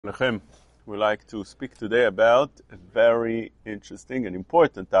Lechem. We'd like to speak today about a very interesting and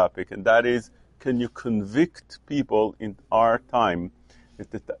important topic, and that is, can you convict people in our time, at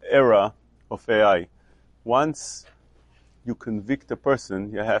the era of AI? Once you convict a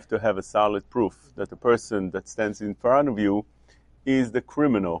person, you have to have a solid proof that the person that stands in front of you is the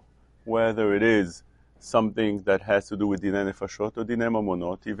criminal, whether it is something that has to do with dinei nefashot or dinei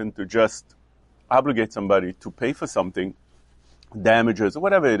mamonot, even to just obligate somebody to pay for something, damages, or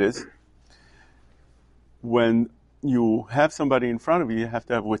whatever it is. When you have somebody in front of you, you have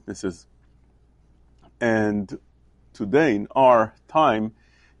to have witnesses. And today, in our time,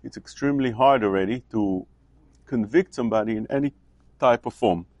 it's extremely hard already to convict somebody in any type of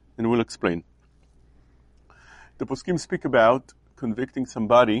form. And we'll explain. The poskim speak about convicting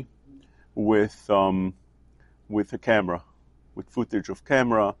somebody with a camera, with footage of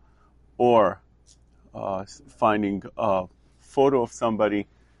camera, or finding a photo of somebody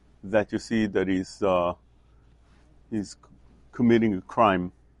that you see that is committing a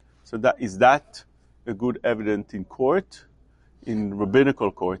crime. So is that a good evidence in court, in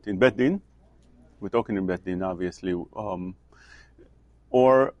rabbinical court, in Bet Din? We're talking in Bet Din, obviously.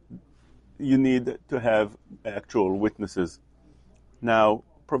 Or you need to have actual witnesses. Now,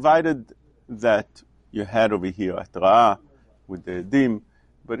 provided that you had over here Atra'ah with the Edim,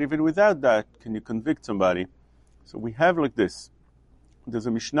 but even without that, can you convict somebody? So we have like this. There's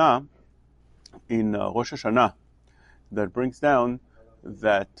a Mishnah in Rosh Hashanah that brings down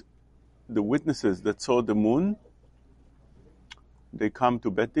that the witnesses that saw the moon, they come to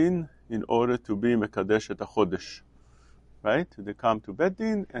Bet Din in order to be Mekadesh et HaChodesh. Right? They come to Bet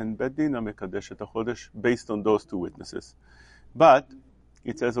Din, and Bet Din are Mekadesh et HaChodesh based on those two witnesses. But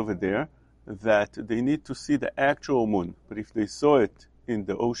it says over there that they need to see the actual moon. But if they saw it in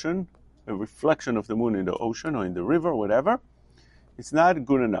the ocean, a reflection of the moon in the ocean or in the river, whatever, it's not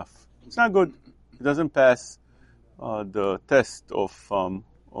good enough. It's not good. It doesn't pass the test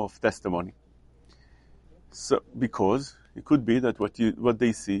of testimony. So because it could be that what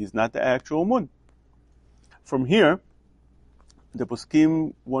they see is not the actual moon. From here, the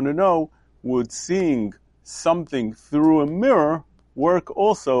poskim want to know, would seeing something through a mirror work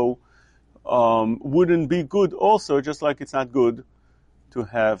also? Wouldn't be good also, just like it's not good to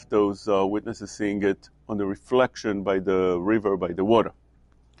have those witnesses seeing it on the reflection by the river, by the water.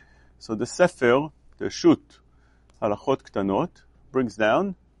 So the Sefer, the Shut, Halachot Ktanot, brings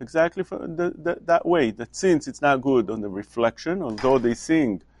down exactly that way, that since it's not good on the reflection, although they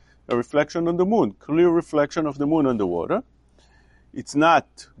seeing a reflection on the moon, clear reflection of the moon on the water, it's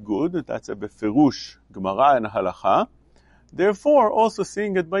not good. That's a beferush Gemara and Halacha. Therefore, also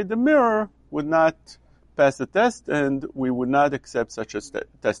seeing it by the mirror would not pass the test, and we would not accept such a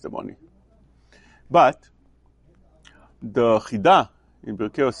testimony. But the Chida in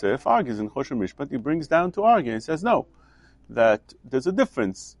Birkei Yosef argues in Choshen Mishpat, he brings down to argue. He says no, that there's a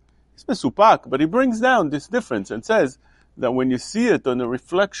difference. It's mesupak, but he brings down this difference and says that when you see it on a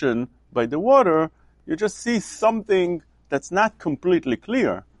reflection by the water, you just see something that's not completely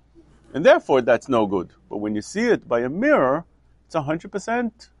clear, and therefore that's no good. But when you see it by a mirror, it's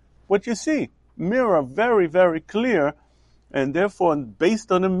 100% what you see. Mirror, very, very clear, and therefore,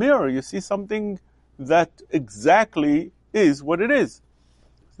 based on a mirror, you see something that exactly is what it is.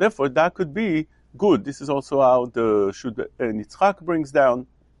 Therefore, that could be good. This is also how the Shud and Yitzchak brings down,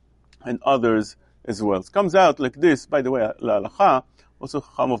 and others as well. It comes out like this. By the way, L'Halacha, also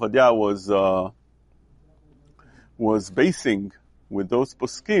Chacham Ovadia was basing with those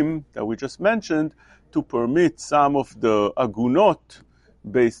poskim that we just mentioned to permit some of the agunot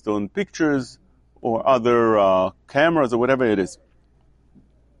based on pictures or other cameras or whatever it is.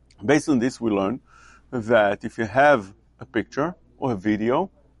 Based on this, we learn that if you have a picture or a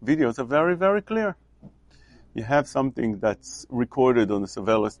video, videos are very, very clear. You have something that's recorded on a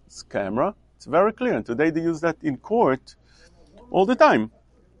surveillance camera, it's very clear. And today they use that in court all the time,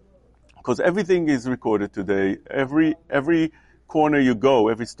 because everything is recorded today. Every corner you go,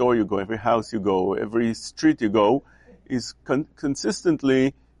 every store you go, every house you go, every street you go is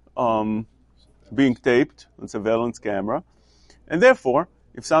consistently being taped on surveillance camera. And therefore,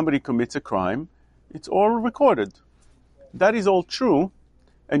 if somebody commits a crime, it's all recorded. That is all true,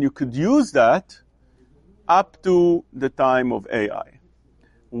 and you could use that up to the time of AI.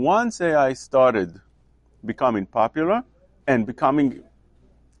 Once AI started becoming popular and becoming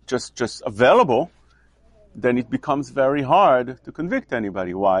just available, then it becomes very hard to convict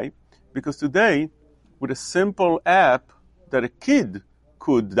anybody. Why? Because today, with a simple app that a kid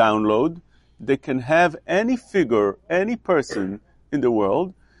could download, they can have any figure, any person in the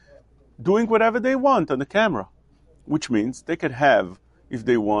world doing whatever they want on the camera. which means they could have if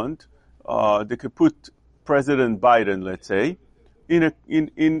they want, they could put President Biden, let's say, in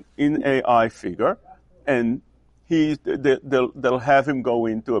AI figure, and they'll have him go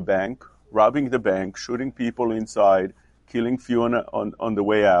into a bank, robbing the bank, shooting people inside, killing few on the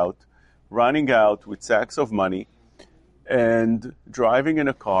way out, running out with sacks of money, and driving in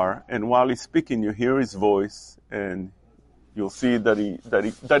a car. And while he's speaking, you hear his voice, and you'll see that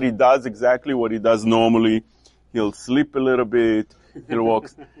he does exactly what he does normally. He'll sleep a little bit. He'll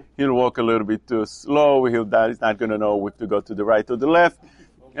walk a little bit too slow. He's not going to know if to go to the right or the left.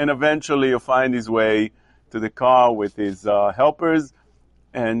 And eventually he'll find his way to the car with his helpers.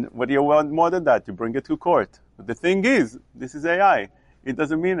 And what do you want more than that? You bring it to court. But the thing is, this is AI. It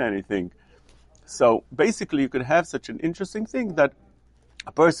doesn't mean anything. So basically you could have such an interesting thing that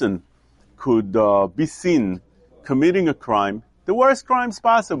a person could be seen committing a crime, the worst crimes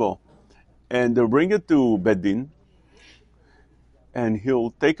possible. And they'll bring it to Beit Din, and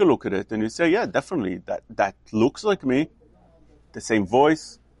he'll take a look at it, and he'll say, yeah, definitely, that looks like me. The same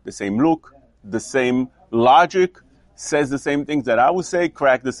voice, the same look, the same logic, says the same things that I would say,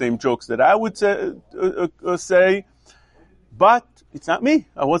 crack the same jokes that I would say, but it's not me.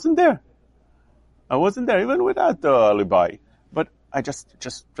 I wasn't there, even without the alibi. But I just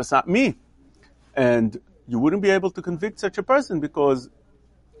not me. And you wouldn't be able to convict such a person because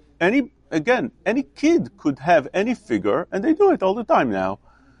any kid could have any figure, and they do it all the time now.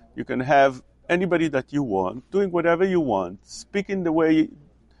 You can have anybody that you want, doing whatever you want, speaking the way,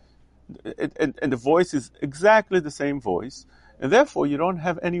 and the voice is exactly the same voice, and therefore you don't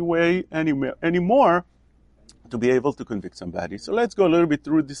have any way anymore to be able to convict somebody. So let's go a little bit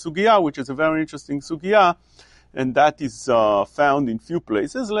through the sugya, which is a very interesting sugya, and that is found in few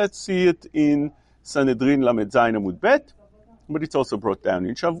places. Let's see it in Sanhedrin Lamed Zayin Amud Bet, but it's also brought down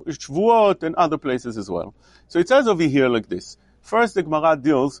in Shavuot and other places as well. So it says over here like this. First, the Gemara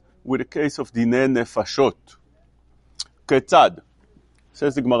deals with a case of Dinei Nefashot. Ketzad.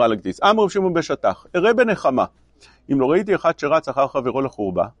 Says the Gemara like this. Amar Rav Shimon Beshatach, Ere benechama, im lo ראיתי אחד שרץ אחר חברו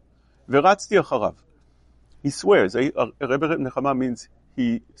לחורבה, ורצתי אחריו. He swears. Ere benechama means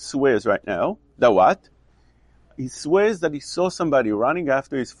he swears right now. That what? He swears that he saw somebody running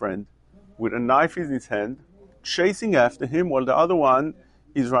after his friend with a knife in his hand, chasing after him while the other one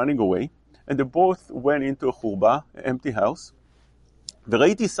is running away. And they both went into a churba, an empty house.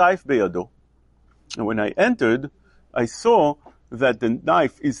 וראיתי סייף בידו. And when I entered, I saw that the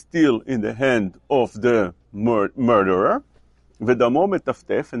knife is still in the hand of the murderer. ודמו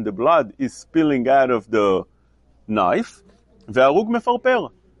מטפטף, and the blood is spilling out of the knife. והרוג מפרפר.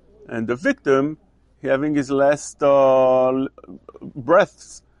 And the victim having his last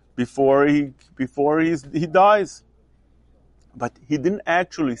breaths before he dies. But he didn't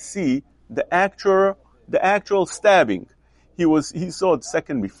actually see the actual stabbing. He saw it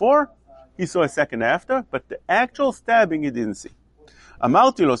second before, he saw a second after, but the actual stabbing he didn't see.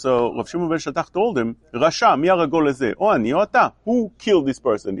 אמרתי לו, so Rav Shimon ben Shatach told him, רשע, מי הרגו לזה? או אני או אתה. Who killed this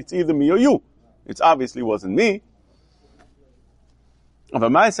person? It's either me or you. It obviously wasn't me. אבל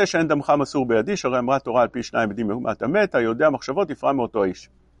מה יעשה שאין דמך מסור בידי, שהרי אמרה תורה על פי שניים עדים מהומת המת, היודע מחשבות יפרע מאותו איש.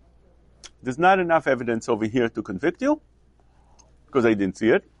 There's not enough evidence over here to convict you, because I didn't see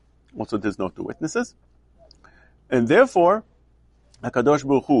it. Also, there's no two witnesses. And therefore, HaKadosh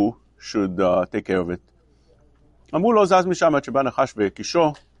Baruch Hu should take care of it. אמרו לו זז משם עד שבא נחש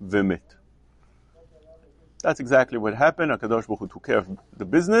והקישו ומת. That's exactly what happened. HaKadosh Baruch Hu took care of the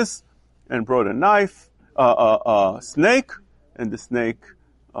business and brought a snake, and the snake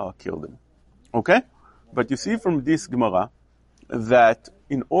killed him. Okay? But you see from this Gemara that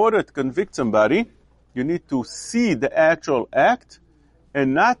in order to convict somebody, you need to see the actual act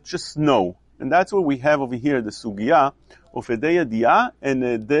and not just know. And that's what we have over here, the sugya of edei yadiyah and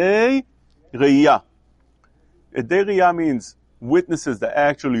edei reiyah. Edei reiyah means witnesses that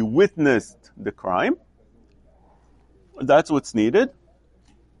actually witnessed the crime. That's what's needed.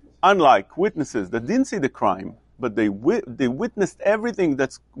 Unlike witnesses that didn't see the crime, but they witnessed everything.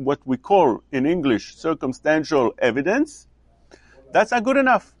 That's what we call in English circumstantial evidence. That's not good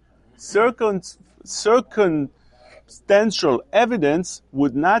enough. Circumstantial evidence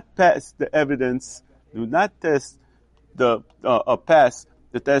would not pass the evidence, would not pass the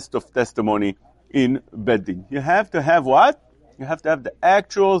test of testimony in Beit Din. You have to have what? You have to have the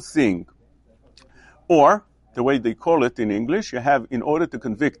actual thing. Or, the way they call it in English, you have, in order to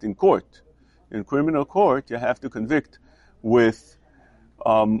convict in court, in criminal court, you have to convict with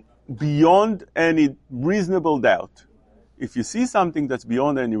beyond any reasonable doubt. If you see something that's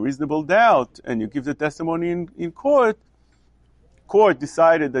beyond any reasonable doubt and you give the testimony in court, court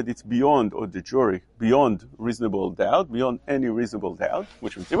decided that it's beyond, or the jury, beyond reasonable doubt, beyond any reasonable doubt,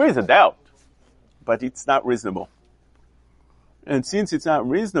 which means there is a doubt, but it's not reasonable. And since it's not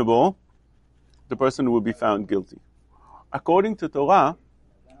reasonable, the person will be found guilty. According to Torah,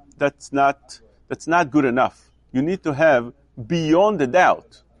 that's not good enough. You need to have beyond the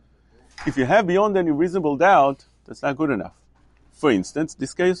doubt. If you have beyond any reasonable doubt, that's not good enough. For instance,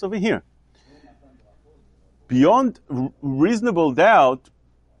 this case over here. Beyond reasonable doubt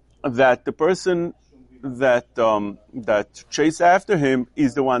that the person that chased after him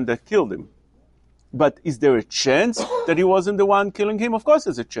is the one that killed him. But is there a chance that he wasn't the one killing him? Of course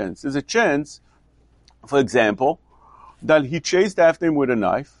there's a chance. There's a chance, for example, that he chased after him with a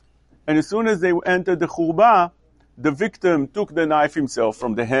knife, and as soon as they entered the churba, the victim took the knife himself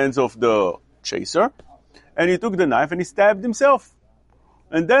from the hands of the chaser, and he took the knife and he stabbed himself.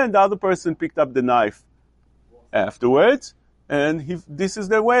 And then the other person picked up the knife afterwards, and this is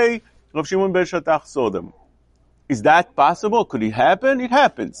the way Rav Shimon ben Shatach saw them. Is that possible? Could it happen? It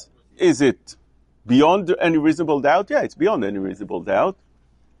happens. Is it beyond any reasonable doubt? Yeah, it's beyond any reasonable doubt.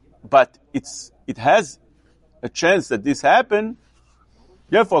 But it has a chance that this happened.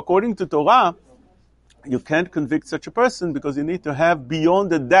 Therefore, according to Torah, you can't convict such a person because you need to have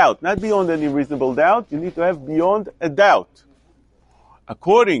beyond a doubt. Not beyond any reasonable doubt, you need to have beyond a doubt.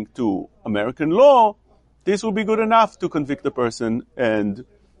 According to American law, this will be good enough to convict the person and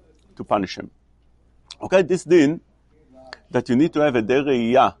to punish him. Okay, this din, that you need to have a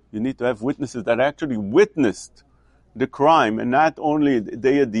dereiyah, you need to have witnesses that actually witnessed the crime, and not only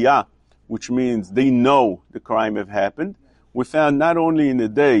deyadiyah, which means they know the crime have happened. We found not only in the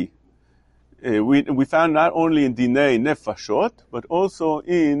day, we found not only in dinei nefashot, but also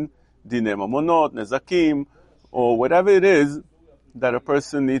in dinei mamonot, nezakim, or whatever it is that a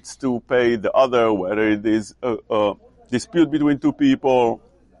person needs to pay the other, whether it is a dispute between two people,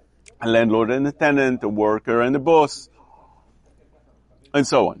 a landlord and a tenant, a worker and a boss, and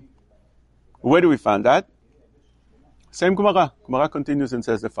so on. Where do we find that? Same Gemara. Gemara continues and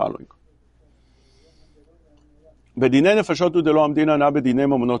says the following. בדיני נפשות דלא עמדינן, נא בדיני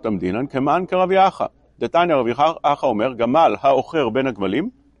ממונות עמדינן, כמען כרבי אחא. דתניא רבי אחא אומר, גמל העוכר בין הגמלים,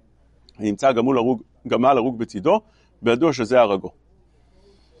 נמצא גמל הרוג בצידו, בידוע שזה הרגו.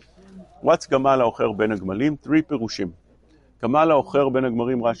 What's גמל העוכר בין הגמלים? 3 פירושים. גמל העוכר בין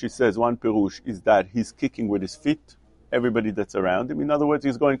הגמלים, Rashi says, one pirush is that he's kicking with his feet everybody that's around him. In other words,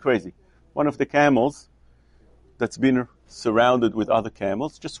 he's going crazy. One of the camels that's been surrounded with other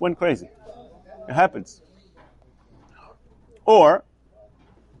camels just went crazy. It happens. Or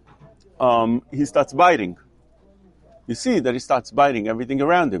he starts biting. You see that he starts biting everything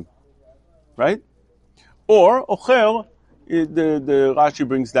around him, right? Or ocher, the Rashi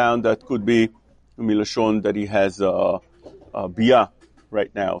brings down that could be milashon that he has a biyah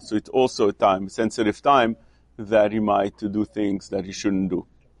right now. So it's also a time, sensitive time, that he might do things that he shouldn't do.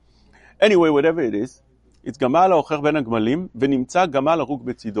 Anyway, whatever it is, it's gamal ha'ocher ben hagmalim v'nimtza gamal harug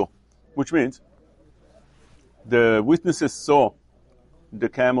betzido, which means the witnesses saw the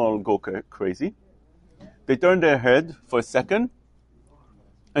camel go crazy. They turned their head for a second,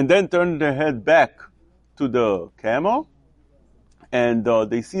 and then turned their head back to the camel, and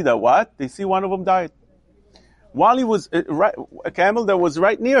they see that what? They see one of them died. While he was a camel that was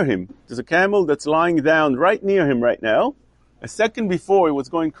right near him. There's a camel that's lying down right near him right now. A second before, he was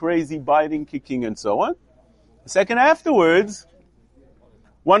going crazy, biting, kicking, and so on. A second afterwards,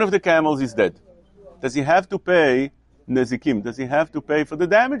 one of the camels is dead. Does he have to pay nezikim? Does he have to pay for the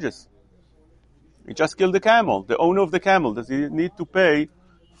damages? He just killed the camel. The owner of the camel, does he need to pay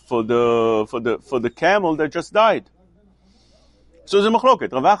for the camel that just died? So the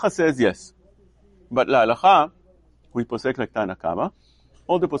machloket. Rav Acha says yes, but la'alacha we posek like Tana Kama.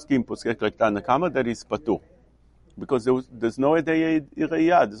 All the poskim posek like Tana Kama that is patur, because there's no edei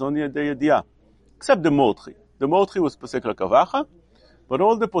irayah. There's only edei yediyah, except the Mordchi. The Mordchi was posek like Rav Acha, but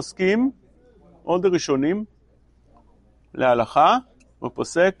all the poskim, all the Rishonim, le'alacha, were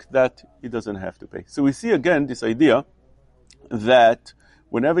posek that he doesn't have to pay. So we see again this idea that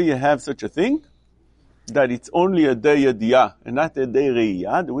whenever you have such a thing, that it's only a day yediyah and not a day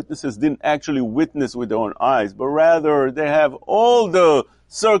reiyah. The witnesses didn't actually witness with their own eyes, but rather they have all the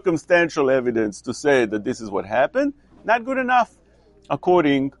circumstantial evidence to say that this is what happened. Not good enough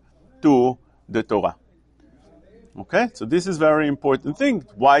according to the Torah. Okay, so this is a very important thing.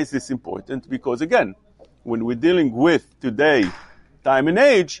 Why is this important? Because again, when we're dealing with today, time and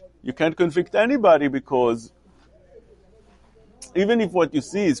age, you can't convict anybody, because even if what you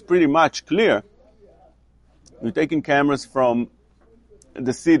see is pretty much clear, you're taking cameras from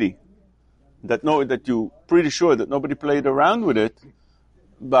the city, that you're pretty sure that nobody played around with it,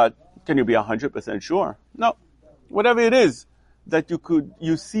 but can you be 100% sure? No. Whatever it is, that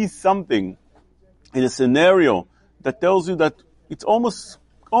you see something in a scenario that tells you that it's almost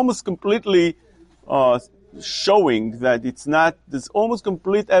completely showing that it's not, there's almost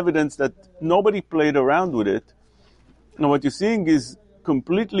complete evidence that nobody played around with it. And what you're seeing is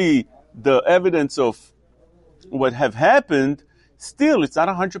completely the evidence of what have happened. Still, it's not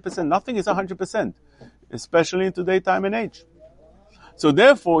 100%. Nothing is 100%, especially in today's time and age. So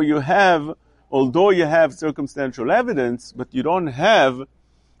therefore, although you have circumstantial evidence, but you don't have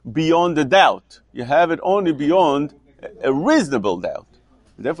beyond a doubt. You have it only beyond a reasonable doubt.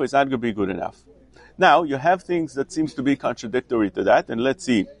 Therefore, it's not going to be good enough. Now, you have things that seems to be contradictory to that, and let's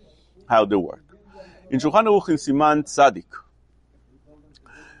see how they work. In Shulchan Aruch in Siman Tzadik,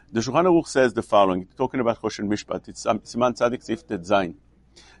 the Shulchan Aruch says the following, talking about Choshen Mishpat, it's Siman Tzadik Sif Tet Zayin.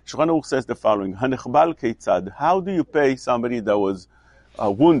 Shulchan Aruch says the following, Hanechbal Keitzad, how do you pay somebody that was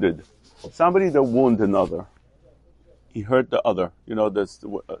wounded? Somebody that wounded another. He hurt the other. You know, that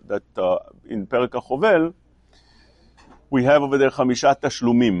in Perek HaChovel, we have over there Chamishat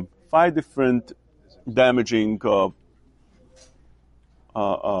Tashlumim, 5 different damaging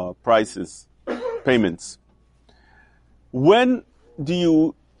prices, payments. When do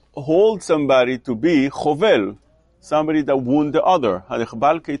you hold somebody to be chovel, somebody that wound the other?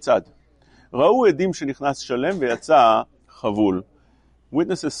 Hanechbal keitzad. Ra'u edim shenichnas shalem ve'yatza chavul.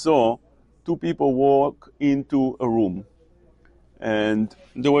 Witnesses saw 2 people walk into a room, and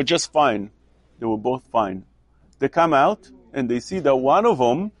they were just fine. They were both fine. They come out, and they see that one of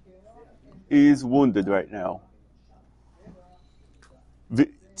them is wounded right now.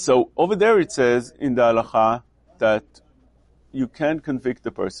 So over there it says in the halacha that you can't convict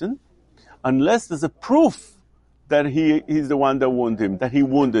the person unless there's a proof that he's the one that wounded him, that he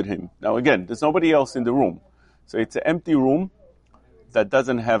wounded him. Now again, there's nobody else in the room. So it's an empty room that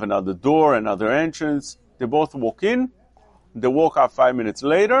doesn't have another door, another entrance. They both walk in, they walk out 5 minutes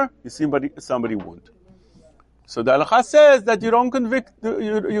later, you see somebody wounded. So the halacha says that you don't convict,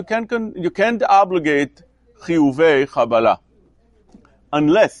 you can't obligate chiyuvei chabala.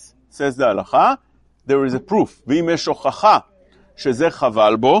 Unless, says the halacha, there is a proof. V'im yesh hochacha shezeh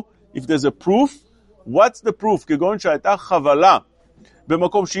chaval bo. If there's a proof, what's the proof? כגון שהייתה חבלה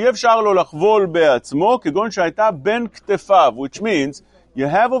במקום שיהיה אפשר לו לחבול בעצמו, כגון שהייתה בין כתפיו, which means you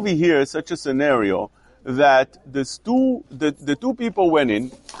have over here such a scenario that the two people went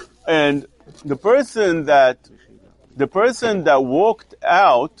in, and the person that walked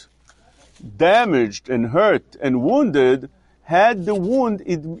out damaged and hurt and wounded had the wound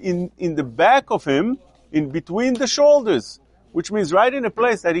in the back of him, in between the shoulders, which means right in a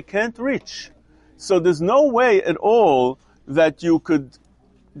place that he can't reach. So there's no way at all that you could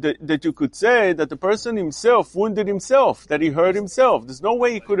say that the person himself wounded himself, that he hurt himself. There's no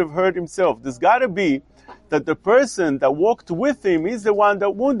way he could have hurt himself. There's got to be that the person that walked with him is the one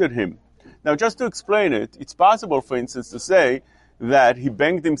that wounded him. Now, just to explain it, it's possible, for instance, to say that he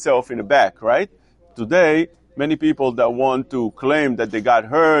banged himself in the back, right? Today, many people that want to claim that they got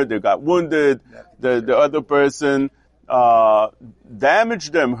hurt, they got wounded, the other person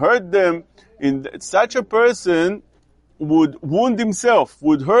damaged them, hurt them. Such a person would wound himself,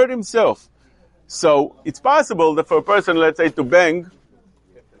 would hurt himself. So it's possible that for a person, let's say, to bang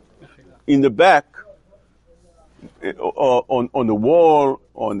in the back, on the wall,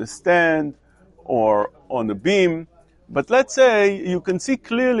 on the stand, or on the beam. But let's say you can see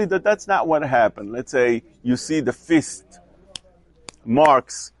clearly that that's not what happened. Let's say you see the fist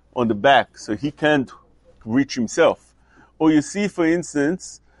marks on the back, so he can't reach himself. Or you see, for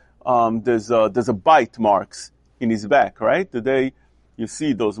instance, there's a bite marks in his back, right? Today, you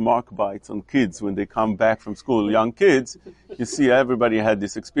see those mark bites on kids when they come back from school. Young kids, you see everybody had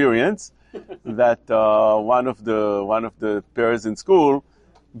this experience that one of the parents in school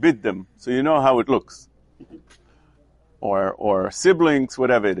bit them. So you know how it looks. Or siblings,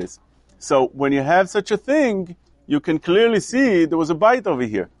 whatever it is. So when you have such a thing, you can clearly see there was a bite over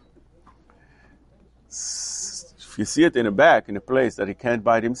here. If you see it in the back, in a place that he can't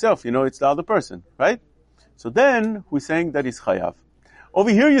bite himself, you know it's the other person, right? So then we're saying that he's chayav. Over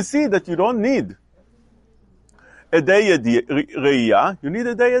here you see that you don't need a day re'iyah, you need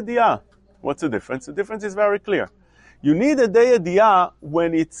a day yediyah. What's the difference? The difference is very clear. You need a day yediyah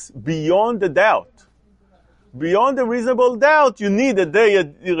when it's beyond the doubt. Beyond a reasonable doubt, you need a day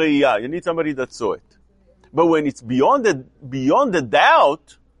re'iyah. You need somebody that saw it. But when it's beyond the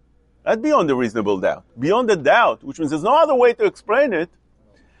doubt, not beyond the reasonable doubt, beyond the doubt, which means there's no other way to explain it,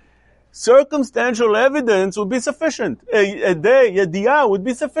 circumstantial evidence would be sufficient. A yediyah would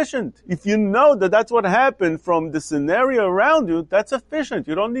be sufficient. If you know that that's what happened from the scenario around you, that's sufficient.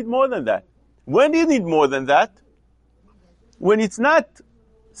 You don't need more than that. When do you need more than that? When it's not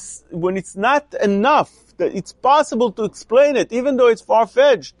enough, that it's possible to explain it, even though it's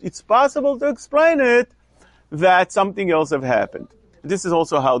far-fetched, it's possible to explain it, that something else have happened. This is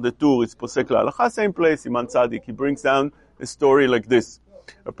also how the Tur is posek l'halacha, same place, Iman Tzadik. He brings down a story like this.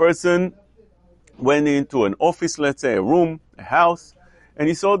 A person went into an office, let's say a room, a house, and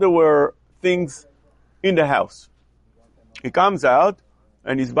he saw there were things in the house. He comes out,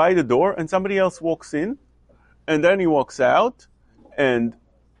 and he's by the door, and somebody else walks in, and then he walks out, and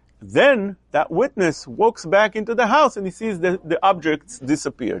then that witness walks back into the house, and he sees the objects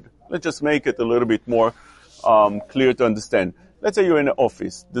disappeared. Let's just make it a little bit more clear to understand. Let's say you're in an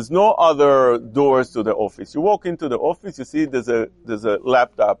office. There's no other doors to the office. You walk into the office, you see there's a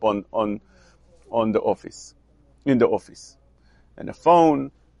laptop on the office, in the office, and a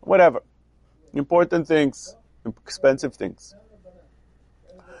phone, whatever, important things, expensive things.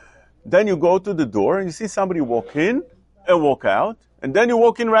 Then you go to the door and you see somebody walk in and walk out, and then you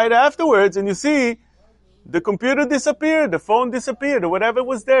walk in right afterwards and you see the computer disappeared, the phone disappeared, or whatever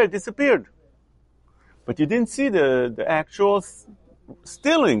was there disappeared. But you didn't see the actual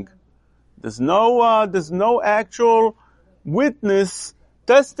stealing. There's no actual witness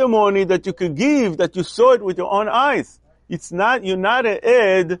testimony that you could give that you saw it with your own eyes. You're not an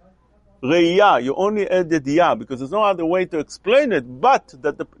ed re'iyah. You only ed yediyah, because there's no other way to explain it but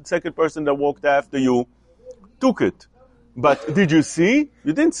that the second person that walked after you took it. But did you see?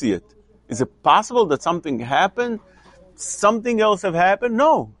 You didn't see it. Is it possible that something happened? Something else have happened?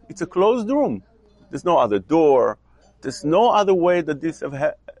 No. It's a closed room. There's no other door. There's no other way that this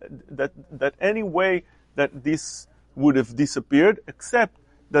that any way that this would have disappeared, except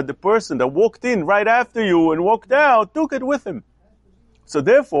that the person that walked in right after you and walked out took it with him. So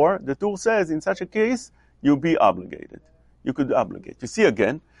therefore, the Tur says, in such a case, you'll be obligated. You could obligate. You see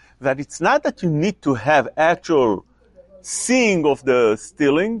again that it's not that you need to have actual seeing of the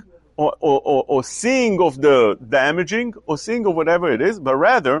stealing or seeing of the damaging or seeing of whatever it is, but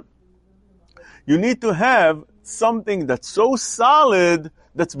rather you need to have something that's so solid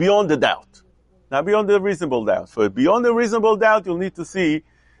that's beyond the doubt. Not beyond the reasonable doubt. For beyond the reasonable doubt, you'll need to see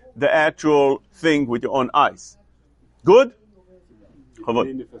the actual thing with your own eyes. Good?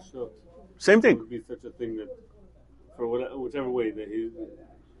 Same thing. It would be such a thing that, for whichever way, that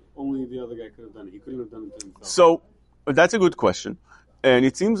only the other guy could have done it. He couldn't have done it to himself. So, that's a good question. And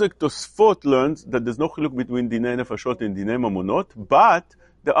it seems like Tosfot learns that there's no chiluk between dinei nefashot and dinei mamonot, but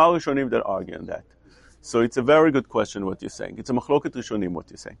there are Rishonim that argue on that. So it's a very good question what you're saying. It's a machloket Rishonim what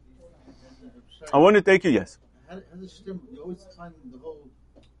you're saying. I want to take you, yes. You always find the whole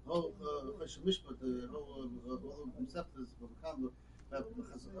Mishpat, the whole Mesechtas,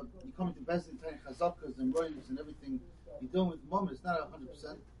 you come into Bezdin, tying Chazakas and Royals and everything. You're doing with the moment, it's not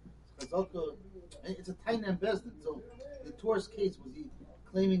 100%. Chazaka, it's a tiny and Bezdin. So the Torah's case, was he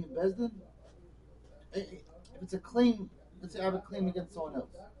claiming in Bezdin? If it's a claim, let's say I have a claim against someone else.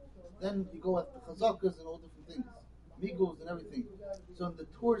 Then you go at the Chazakas and all different things. Migos and everything. So in the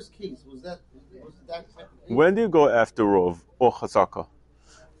Torah's case, was that type of case? When do you go after Rov or Chazaka?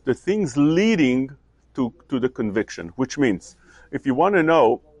 The things leading to the conviction, which means if you want to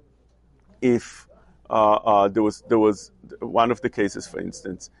know if there was one of the cases, for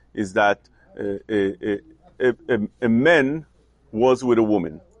instance, is that a man was with a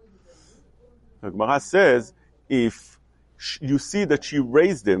woman. The Gemara says if you see that she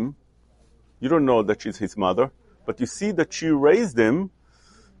raised him, you don't know that she's his mother, but you see that she raised him,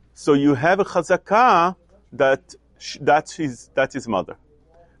 so you have a chazakah that's his mother.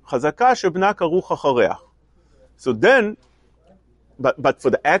 Chazakah shebna karuch achareach. So then, but for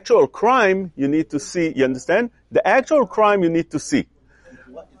the actual crime, you need to see, you understand? The actual crime you need to see.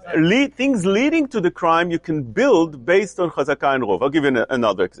 Things leading to the crime you can build based on chazakah and rov. I'll give you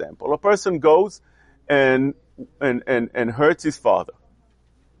another example. A person goes and hurts his father.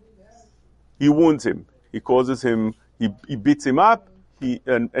 He wounds him. He causes him, he beats him up,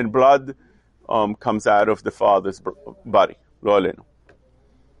 and blood comes out of the father's body. Lo alenu.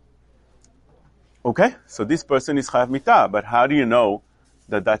 Okay, so this person is chayav mitah, but how do you know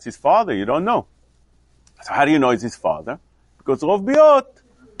that that's his father? You don't know. So how do you know it's his father? Because rov biot,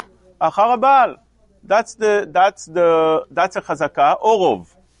 achar habal. That's a chazakah or rov.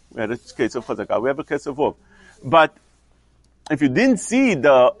 We had a case of chazakah, we have a case of rov. But if you didn't see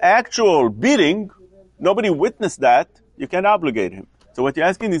the actual beating, nobody witnessed that, you can't obligate him. So what you're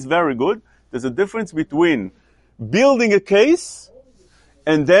asking is very good. There's a difference between building a case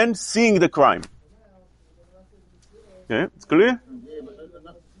and then seeing the crime. Okay, it's clear? Yeah, but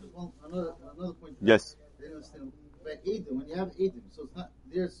another point. Yes. They don't understand. By Adam, when you have Adam, so it's not,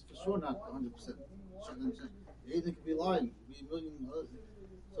 there's for sure not 100%. Adam could be lying, could be a million other things.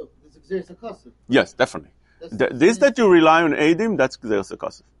 So it's Xeris HaKosov. Yes, definitely. This that you rely on Adim, that's Xeris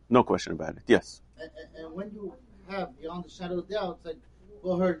HaKosov. No question about it. Yes. And when you have beyond the shadow of doubt, it's like,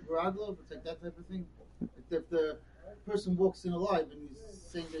 well, heard Baradlov, it's like that type of thing. If the person walks in alive and he's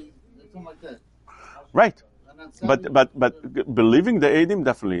saying that something like that. Right. But believing the Adim,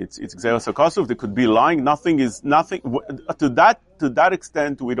 definitely, it's Xeris HaKosov. They could be lying. Nothing. To that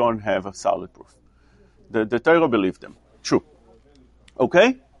extent, we don't have a solid proof. The Torah believed them. True.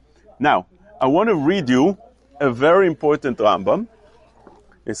 Okay? Now, I want to read you a very important Rambam.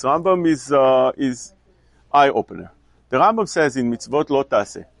 This Rambam is eye-opener. The Rambam says in Mitzvot Lo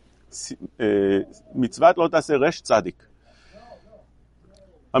Taseh, Mitzvat Lo Taseh Resh Tzadik.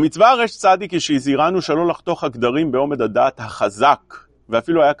 המצווה רש צדיק היא שהזהירנו שלא לחתוך הגדרים בעומד הדעת החזק,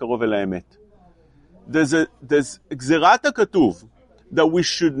 ואפילו היה קרוב אל האמת. There's גזירת הכתוב, that we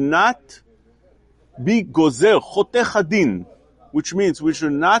should not be גוזר, חותך הדין, which means we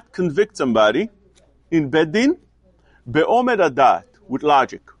should not convict somebody in bed din, בעומד הדעת, with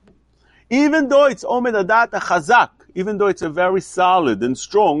logic. Even though it's עומד הדעת החזק, even though it's a very solid and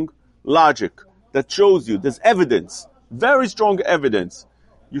strong logic that shows you, there's evidence, very strong evidence,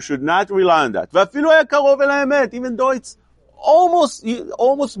 you should not rely on that. ואפילו היה קרוב אל האמת, even though it's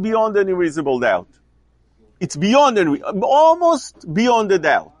almost beyond any reasonable doubt. It's almost beyond the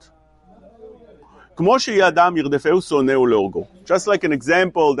doubt. כמו שיהיה אדם ירדפהו שונאהו להורגו. Just like an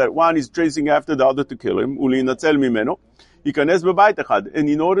example that one is chasing after the other to kill him, ולהינצל ממנו, ייכנס בבית אחד. And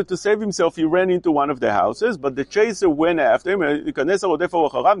in order to save himself, he ran into one of the houses, but the chaser went after him, ייכנס הרודף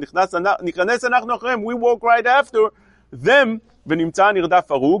אחריו, ניכנס אנחנו אחריהם, we walk right after them, ונמצא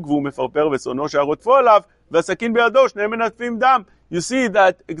נרדף הרוג, והוא מפרפר ושונאו שהרודפו עליו, והסכין בידו, שניהם מנטפים דם. You see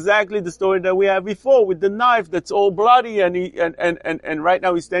that exactly the story that we had before with the knife that's all bloody, and right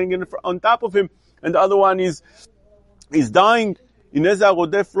now he's standing on top of him, and the other one is dying. הנה זה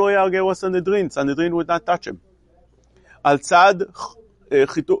הרודף לא יהרגהו הסנהדרין, Sanhedrin would not touch him. על צד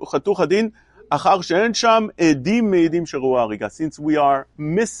חתוך הדין, אחר שאין שם עדים מעידים שראו הריגה. Since we are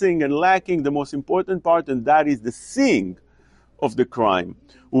missing and lacking the most important part, and that is the seeing of the crime.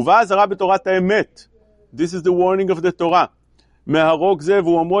 ובאה אזהרה בתורת האמת. This is the warning of the Torah. מהרוג זה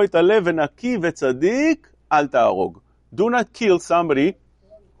והוא אמרו את הלב ונקי וצדיק, אל תהרוג. Do not kill somebody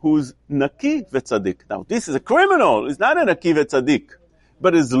who's naki וצדיק. Now, this is a criminal. It's not a naki וצדיק.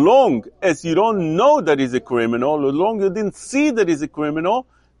 But as long as you don't know that he's a criminal, as long as you didn't see that he's a criminal,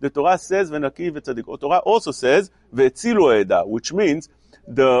 the Torah says ונקי וצדיק. The Torah also says והצילו העדה, which means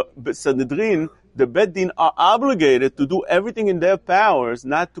the Sanhedrin, the Beit Din, are obligated to do everything in their powers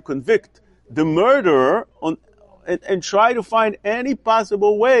not to convict the murderer and try to find any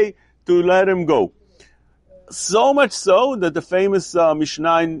possible way to let him go. So much so that the famous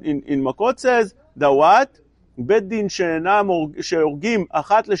Mishnah in Makot says that what? בית דין שהורגים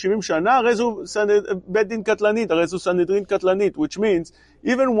אחת ל-70 שנה, הרי זו בית דין קטלנית, הרי זו סנהדרין קטלנית, which means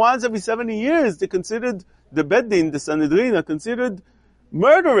even once every 70 years they considered the בית דין, the Sanhedrin, are considered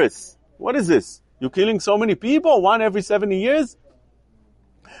murderous. What is this? You're killing so many people, one every 70 years?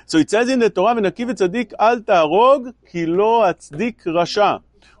 So it says in the Torah, ונקי וצדיק אל תהרוג, כי לא הצדיק רשע.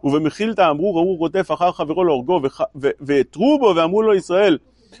 ובמחילתא אמרו, ראו רודף אחר חברו להורגו, והתרו בו ואמרו לו ישראל,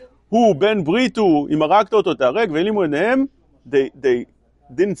 הוא בן ברית הוא, אם הרגת אותו תהרג, והעלימו עיניהם, they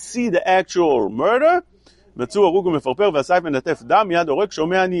didn't see the actual murder, מצאו הרוג ומפרפר והסייף מנטף דם, מיד הורג,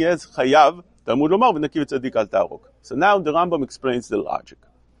 שומע אני אז חייב, תלמוד לומר, ונקי וצדיק אל תהרוג. So now the Rambam explains the logic.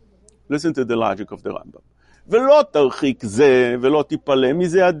 Listen to the logic of the Rambam. ולא תרחיק זה, ולא תיפלא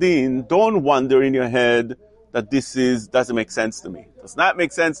מזה הדין. Don't wonder in your head that this doesn't make sense to me. It does not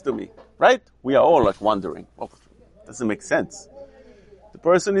make sense to me. Right? We are all like wondering. Oh, it doesn't make sense. The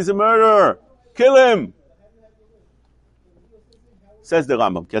person is a murderer. Kill him. Says the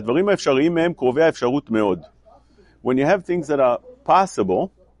Rambam. כי הדברים האפשריים מהם קרובי האפשרות מאוד. When you have things that are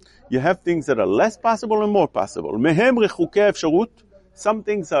possible, you have things that are less possible and more possible. מהם רחוקי האפשרות. Some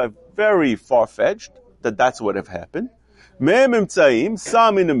things are very far-fetched, that's what have happened. מהם אמצעים,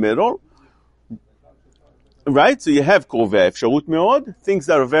 some in the middle. Right? So you have קרובי האפשרות מאוד, things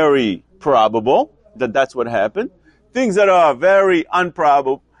that are very probable, that's what happened. Things that are very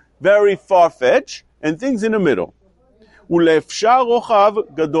improbable, very far-fetched, and things in the middle. ולאפשר רוחב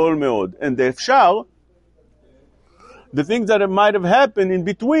גדול מאוד. And the אפשר, the things that might have happened in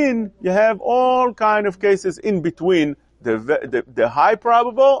between, you have all kind of cases in between the high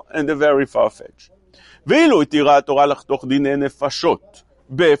probable and the very far-fetched. ואילו התירה התורה לחתוך דיני נפשות,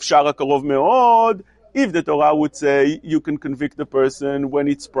 באפשר הקרוב מאוד, if the Torah would say you can convict a person when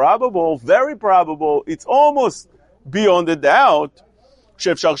it's probable, very probable, it's almost beyond a doubt,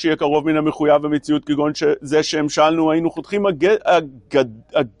 שאפשר שיהיה קרוב מן המחויב המציאות כגון שזה שהמשלנו היינו חותכים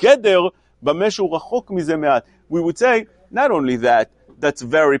הגדר במה שהוא רחוק מזה מעט. We would say not only that, that's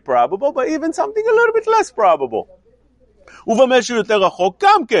very probable, but even something a little bit less probable. ובמה שהוא יותר רחוק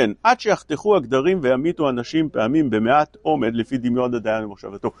גם כן, עד שיחתכו הגדרים וימיתו אנשים פעמים במעט עומד לפי דמיון הדיין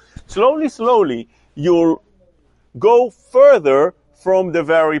ומחשבתו. Slowly, you'll go further from the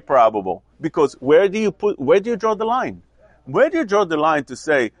very probable. Because where do you draw the line? Where do you draw the line to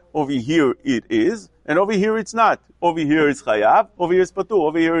say, over here it is, and over here it's not? Over here is chayav, over here is patur,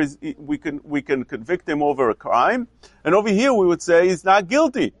 over here is, we can convict him over a crime, and over here we would say he's not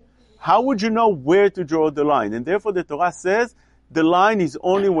guilty. How would you know where to draw the line? And therefore the Torah says, the line is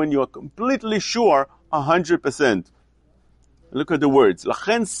only when you are completely sure, 100%. Look at the words.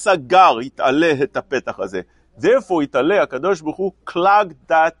 לכן סגר, יתעלה את הפתח הזה. Therefore, יתעלה, הקדוש ברוך הוא, clog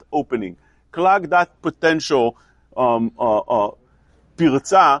that opening. Clog that potential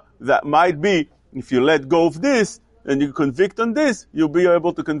פרצה that might be, if you let go of this, and you convict on this, you'll be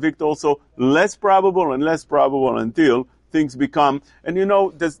able to convict also less probable and less probable until things become, and you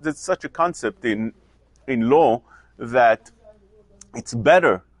know, there's such a concept in law that it's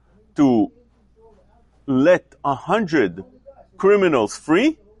better to let 100 criminals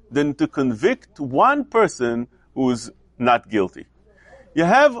free than to convict one person who's not guilty. You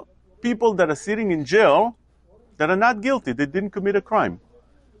have people that are sitting in jail that are not guilty. They didn't commit a crime.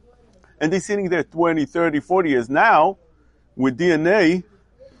 And they're sitting there 20, 30, 40 years now with DNA.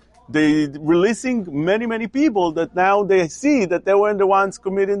 They're releasing many people that now they see that they weren't the ones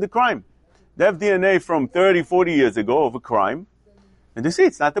committing the crime. They have DNA from 30, 40 years ago of a crime. And they see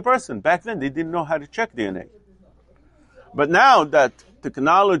it's not the person. Back then, they didn't know how to check DNA. But now that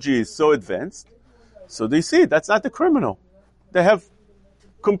technology is so advanced, so they see that's not the criminal. They have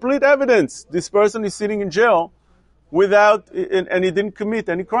complete evidence. This person is sitting in jail without, and he didn't commit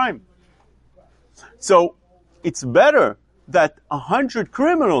any crime. So it's better that 100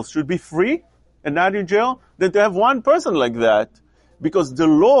 criminals should be free and not in jail than to have one person like that, because the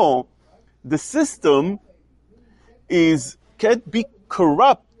law, the system can't be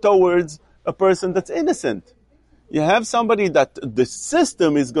corrupt towards a person that's innocent. You have somebody that the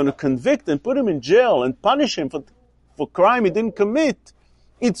system is going to convict and put him in jail and punish him for crime he didn't commit.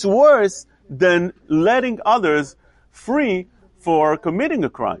 It's worse than letting others free for committing a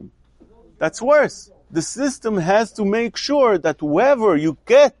crime. That's worse. The system has to make sure that whoever you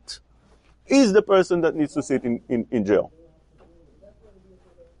get is the person that needs to sit in jail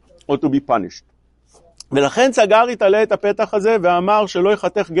or to be punished. ולכן סגר יתעלה את הפתח הזה ואמר שלא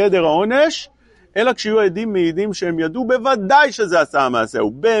יחתך גדר העונש, אלא כשיהיו עדים מעידים שהם ידעו בוודאי שזה עשה המעשה,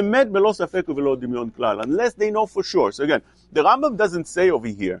 ובאמת בלא ספק ובלא דמיון כלל, unless they know for sure. So again, the Rambam doesn't say over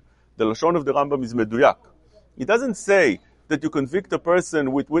here, the Lashon of the Rambam is מדויק. It doesn't say that you convict a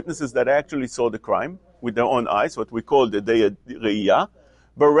person with witnesses that actually saw the crime with their own eyes, what we call the Dei Re'iyah,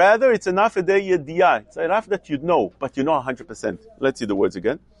 but rather it's enough a Dei Yediyah. It's enough that you know, but you know 100%. Let's see the words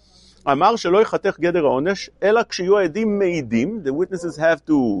again. אמר שלא יחתך גדר העונש, אלא כשיהיו עדים מעידים, the witnesses have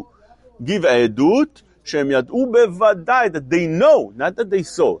to give העדות, שהם ידעו בוודאי, that they know, not that they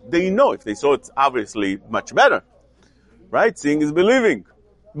saw, they know. If they saw, it's obviously much better. Right? Seeing is believing.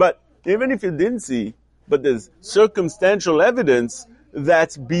 But even if you didn't see, but there's circumstantial evidence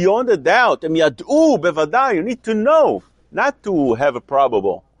that's beyond a doubt, הם ידעו בוודאי, you need to know, not to have a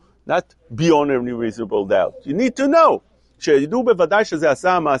probable, not beyond any reasonable doubt. You need to know. שידעו בוודאי שזה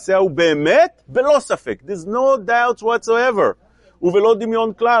עשה המעשה הוא באמת בלא ספק. There's no doubts whatsoever. ובלא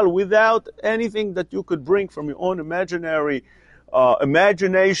דמיון כלל, without anything that you could bring from your own imaginary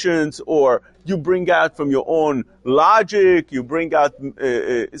imaginations, or you bring out from your own logic, you bring out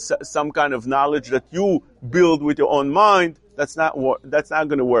some kind of knowledge that you build with your own mind. That's not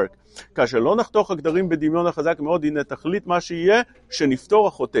going to work. כאשר לא נחתוך הגדרים בדמיון החזק מאוד, הנה תכלית מה שיהיה, שנפתור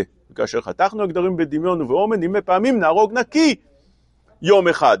החוטא. וכאשר חתכנו הגדרים בדמיון ובאומן, ימי פעמים נהרוג נקי יום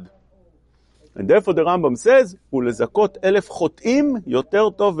אחד. And therefore the Rambam says, ולזכות 1,000 חוטאים יותר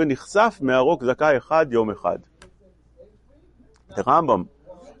טוב ונחשף מהרוג זכאי אחד יום אחד. The Rambam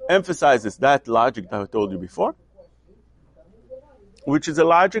emphasizes that logic that I told you before, which is a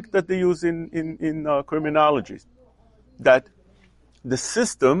logic that they use in criminology. That the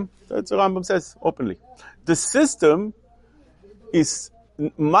system, that's what Rambam says openly, the system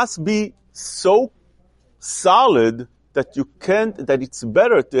must be so solid that that it's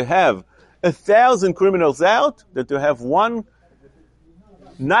better to have 1,000 criminals out than to have one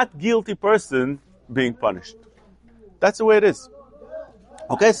not guilty person being punished. That's the way it is.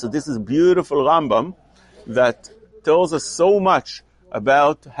 Okay, so this is beautiful Rambam that tells us so much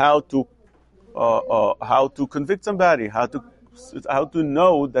about how to convict somebody, how to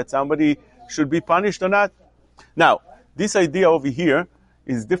know that somebody should be punished or not. Now, this idea over here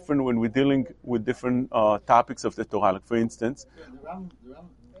is different when we're dealing with different topics of the Torah. Like, for instance, The Rambam,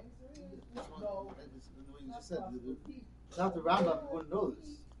 what you just said, without the Rambam, you wouldn't know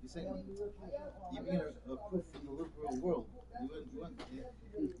this. You're saying you bring a proof from the liberal world.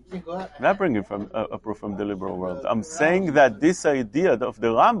 You can't go out. I'm not bringing from a proof from the liberal world. I'm saying that this idea of the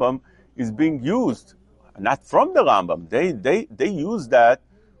Rambam is being used, not from the Rambam. They use that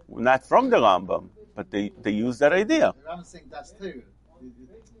not from the Rambam, but they use that idea. The Rambam is saying that's Torah.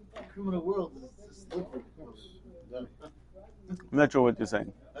 The criminal world is liberal. I'm not sure what you're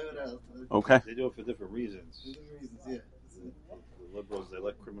saying. Okay. They do it for different reasons. Different reasons, yeah. The liberals, they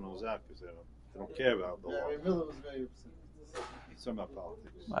let criminals out because they don't care about the law. Miller was very upset. It's about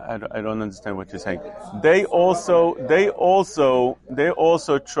politics. I don't understand what you're saying. They also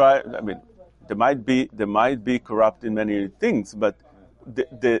try. I mean, they might be corrupt in many things, but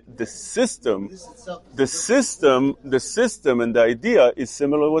the system and the idea is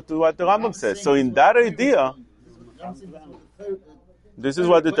similar to what the Rambam says. So in that idea, this is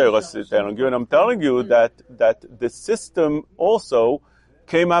what the Torah is telling you, and I'm telling you that the system also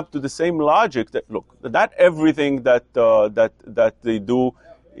came up to the same logic. That look, not everything that they do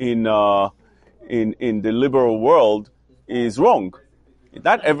in the liberal world is wrong.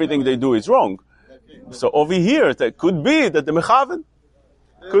 Not everything they do is wrong. So over here, it could be that the mechaven.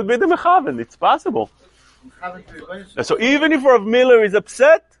 Could be the mechaven. It's possible. So even if Rav Miller is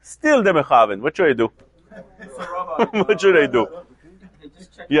upset, still the mechaven. What should I do? What should I do?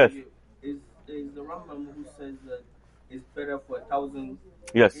 Yes. Is the Rambam who says that it's better for 1,000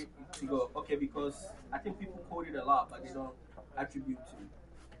 Yes. to go? Okay, because I think people quote it a lot, but they don't attribute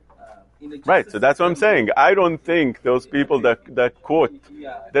to. Right. So that's what I'm saying. I don't think those people that quote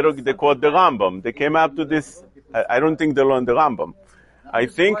they quote the Rambam. They came up to this. I don't think they learned the Rambam. I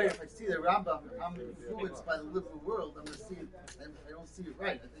think. If I see the Rambam, I'm influenced by the liberal world. I'm going to see it, and I don't see it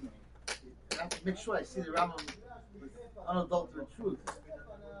right. I think I have to make sure I see the Rambam with unadulterated truth.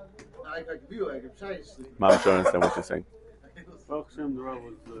 Now, I can view, I can try to see. I don't understand what you're saying. Baruch Hashem, the Rav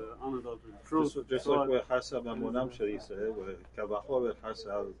was unadulterated truth. Just like where Chasa Mamonam Shal Yisrael, where Kavachor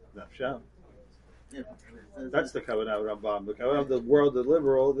Chasa Nafsham. That's the Kavanah Rambam. The Kavanah of the world, the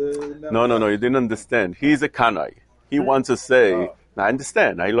liberal. No. You didn't understand. He's a Kanai. He wants to say. I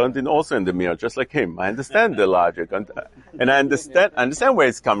understand. I learned it also in the Mir, just like him. I understand the logic, and I understand where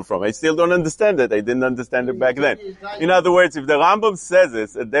it's come from. I still don't understand it. I didn't understand it back then. In other words, if the Rambam says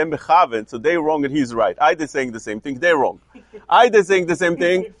this, and they're mechaven, so they're wrong and he's right. They're saying the same thing. They're wrong. They're saying the same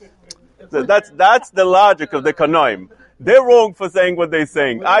thing. So that's the logic of the Kanoim. They're wrong for saying what they're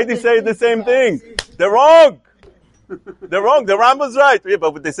saying. They say the same thing. They're wrong. They're wrong. The Rambam's right. Yeah,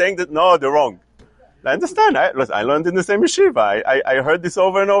 but they're saying that no, they're wrong. I understand. I learned in the same yeshiva. I heard this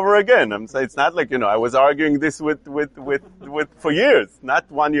over and over again. I'm saying it's not like, I was arguing this with for years. Not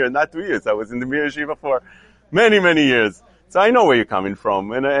 1 year, not 2 years. I was in the Mir yeshiva for many, many years. So I know where you're coming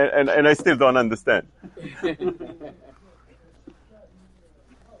from, and I still don't understand.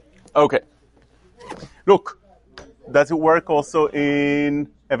 Okay. Look, does it work also in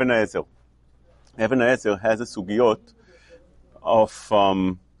Even HaEzer? Even HaEzer has a sugiyot of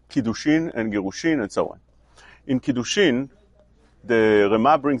Kiddushin and Gerushin and so on. In Kiddushin, the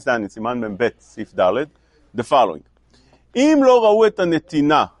Rema brings down in Siman Membet Sif Dalet the following: Im lo ra'u et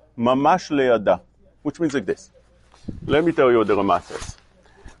hanetina mamash leyada, which means like this. Let me tell you what the Rema says.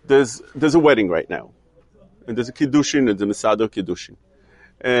 There's a wedding right now, and there's a Kiddushin and the Mesader Kiddushin,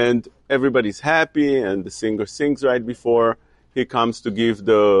 and everybody's happy, and the singer sings right before he comes to give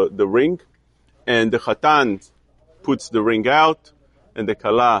the ring, and the Chatan puts the ring out, and the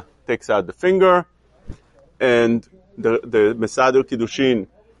Kala takes out the finger, and the Mesader Kiddushin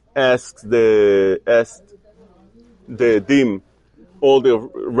asks the Dim all the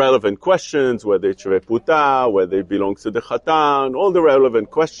relevant questions, whether it's Shrei Puta, whether it belongs to the Chatan, all the relevant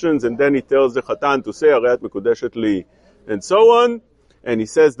questions, and then he tells the Chatan to say Areat Mekudeshet Li, and so on, and he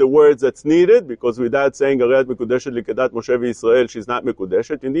says the words that's needed, because without saying Areat Mekudeshet Li Kedat Moshe v'Yisrael, she's not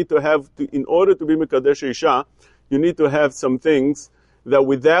Mekudeshet. You need to have, in order to be Mekadesh Isha, you need to have some things that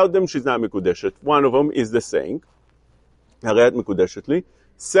without them she's not Mekudeshet. One of them is the saying, Areat Mekudeshet Li.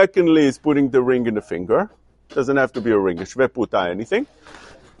 Secondly is putting the ring in the finger. Doesn't have to be a ring, a Shvei Puta, anything.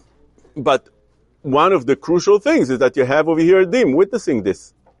 But one of the crucial things is that you have over here a Edim witnessing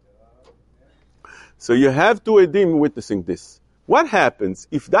this. So you have two Edim witnessing this. What happens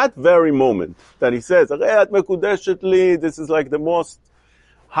if that very moment that he says, Areat Mekudeshet Li, this is like the most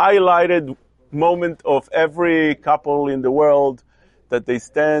highlighted moment of every couple in the world, that they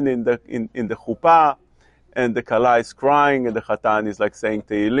stand in the chuppah, and the kala is crying, and the chatan is like saying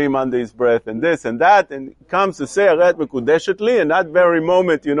Tehillim under his breath, and this and that, and he comes to say Aret Mekudeshet Li, and that very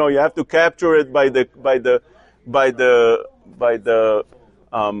moment, you have to capture it by the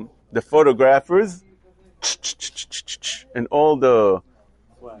photographers, and all the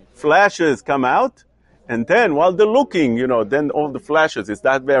flashes come out, and then while they're looking, then all the flashes, it's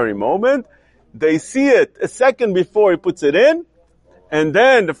that very moment, they see it a second before he puts it in, and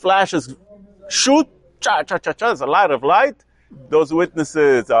then the flashes shoot, there's a lot of light. Those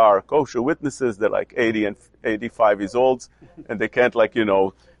witnesses are kosher witnesses. They're like 80 and 85 years old, and they can't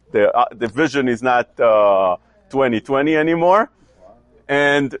the vision is not 20/20 anymore.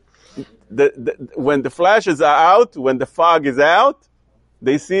 And when the flashes are out, when the fog is out,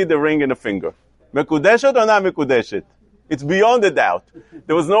 they see the ring in the finger. Mekudeshet or not mekudeshet? It's beyond a doubt.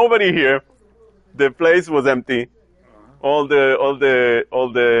 There was nobody here. The place was empty. All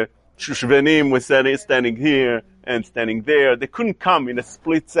the shvenim were standing here and standing there. They couldn't come in a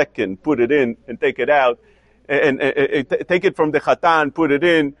split second, put it in and take it out, and take it from the chatan, put it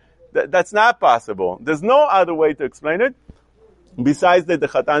in. That's not possible. There's no other way to explain it besides that the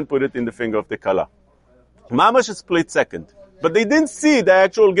chatan put it in the finger of the kala. Mamash a split second. But they didn't see the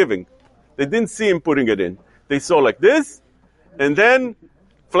actual giving. They didn't see him putting it in. They saw like this, and then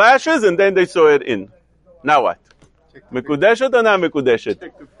flashes, and then they saw it in. Now what? Mekudeshet or not mekudeshet?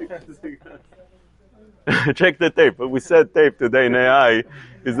 Check the tape. We said tape today in AI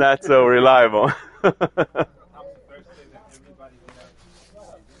is not so reliable.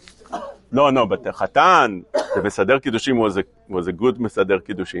 No, but the Chatan, the Mesader Kiddushim was a good Mesader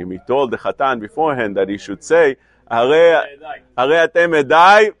Kiddushim. He told the Chatan beforehand that he should say, Are atem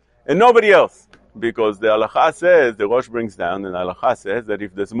edai, and nobody else. Because the halacha says, the Rosh brings down, and the halacha says that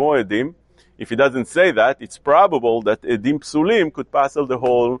if there's more edim, if he doesn't say that, it's probable that edim psulim could passel the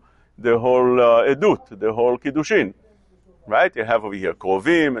whole edut, the whole kiddushin. Right? You have over here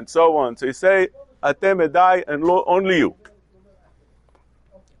krovim and so on. So you say, atem edai, and only you.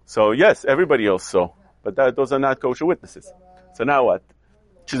 So yes, everybody else saw. But those are not kosher witnesses. So now what?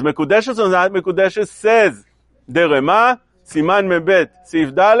 She's mekudeshes or not mekudeshes says, derema, siman mebet,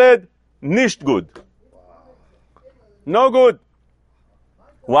 sif daled, nicht good. No good.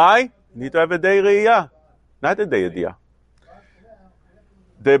 Why? Need to have a day re'iyah, not a day ediyah.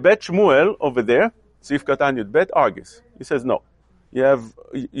 The Bet Shmuel over there, Sif Katan Yud Bet, argues. He says no.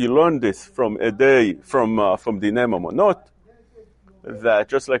 You learn this from a day from Dinei Mamonot, that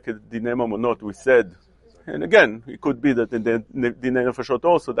just like Dinei Mamonot we said, and again it could be that in the Dinei Nefashot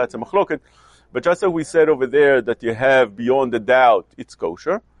also that's a machloket, but just like we said over there that you have beyond the doubt it's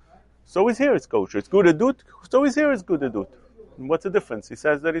kosher, so is here it's kosher. It's good edut, so is here it's good edut. And what's the difference? He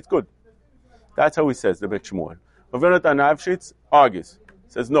says that it's good. That's how he says the Bet Shmuel. Rav Yonatan Avshitz argues.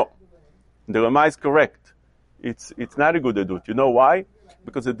 Says no. The Rama is correct. It's not a good edut. You know why?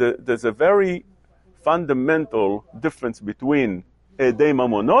 Because there's a very fundamental difference between edei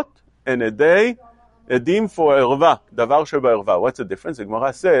mamonot and edim for erva, davar sheba erva. What's the difference? The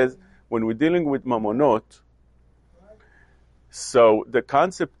Gemara says when we're dealing with mamonot, so the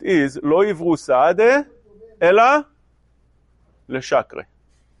concept is lo yivru saadeh ela leshakre.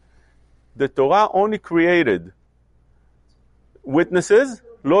 The Torah only created witnesses,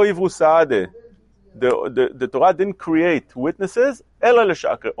 lo yivru saadeh. The Torah didn't create witnesses, ela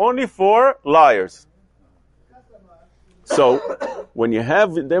l'shakre, only for liars. So, when you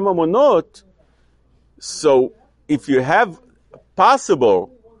have the mamonot, so if you have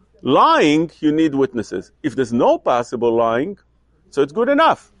possible lying, you need witnesses. If there's no possible lying, so it's good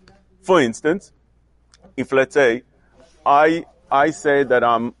enough. For instance, if let's say I say that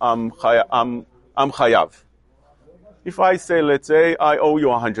I'm chayav. If I say, let's say, I owe you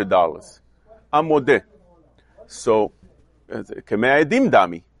 $100, I'm modeh. So, kemei edim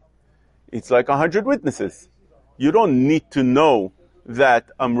dami. It's like 100 witnesses. You don't need to know that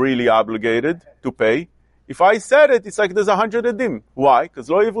I'm really obligated to pay. If I said it, it's like there's 100 edim. Why? Because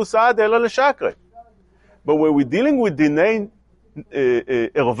lo yivru saad ela l'shakre. But when we're dealing with dinei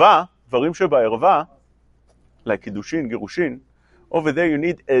erva, dvarim sheba erva, like kiddushin, girushin, over there you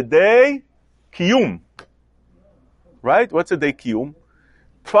need a day kiyum. Right? What's a day kiyum?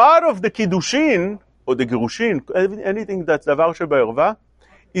 Part of the kiddushin, or the girushin, anything that's davar sheba erva,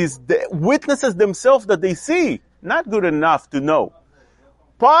 is the witnesses themselves that they see. Not good enough to know.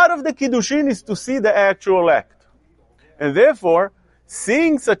 Part of the kiddushin is to see the actual act. And therefore,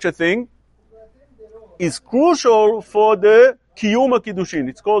 seeing such a thing is crucial for the kiyum kiddushin.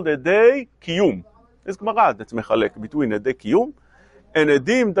 It's called a day kiyum. It's Gemara that's mechalek between a day kiyum and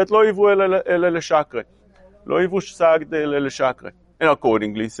edim that lo yivu ele leshakre. Lo yivu sag ele leshakre. And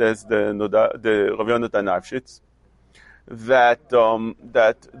accordingly, says the Rav Yonatan Nafshitz, that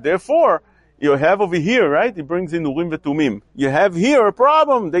therefore you have over here, right? He brings in Urim v'Tumim. You have here a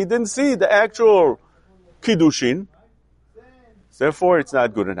problem. They didn't see the actual kiddushin. Therefore, it's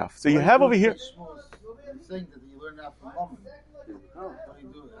not good enough. So you have over here. He's saying that you learn out from Mammon. You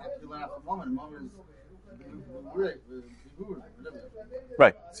learn out from Mammon. Mammon is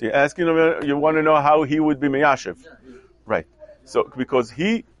right. So you're asking him, you want to know how he would be meyashiv. Right. So because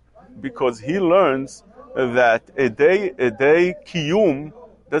he learns that a day kiyum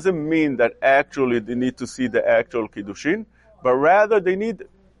doesn't mean that actually they need to see the actual kiddushin, but rather they need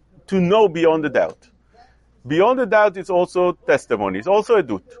to know beyond the doubt. Beyond the doubt is also testimony. It's also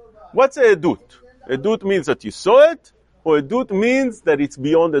edut. What's a edut? Edut means that you saw it, or edut means that it's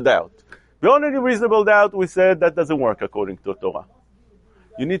beyond the doubt. Beyond any reasonable doubt, we said that doesn't work according to Torah.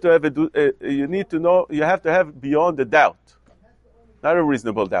 You need to have you need to know. You have to have beyond the doubt, not a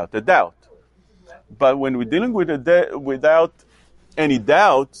reasonable doubt, a doubt. But when we're dealing with without any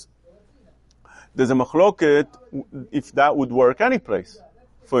doubt, there's a machloket if that would work any place.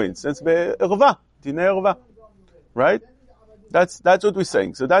 For instance, be'erva, dinei erva. Right? That's what we're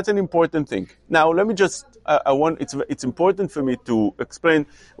saying. So that's an important thing. Now, let me just, it's important for me to explain,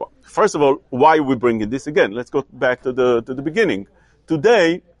 well, first of all, why we're bringing this again. Let's go back to the beginning.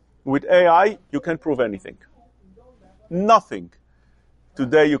 Today, with AI, you can't prove anything. Nothing.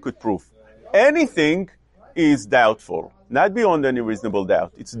 Today you could prove. Anything is doubtful. Not beyond any reasonable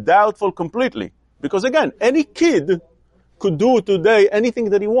doubt. It's doubtful completely. Because again, any kid could do today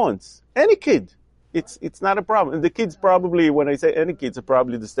anything that he wants. Any kid. It's not a problem. And the kids probably, when I say any kids,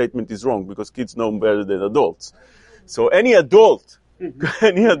 probably the statement is wrong because kids know better than adults. So any adult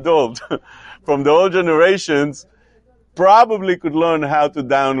from the old generations probably could learn how to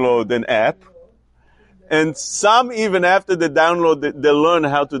download an app. And some, even after they download, they learn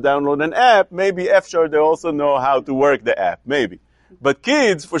how to download an app. Maybe after they also know how to work the app. Maybe. But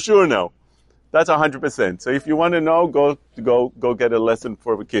kids, for sure, know. That's 100%. So if you want to know, go get a lesson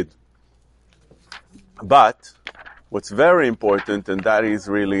for a kid. But what's very important, and that is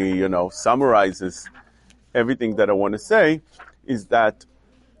really, summarizes everything that I want to say, is that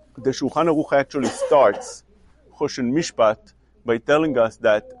the Shulchan Aruch actually starts Choshen Mishpat by telling us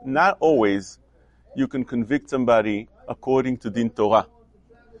that not always you can convict somebody according to Din Torah.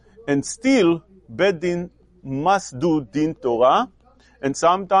 And still, Beit Din must do Din Torah, and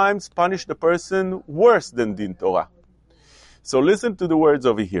sometimes punish the person worse than Din Torah. So listen to the words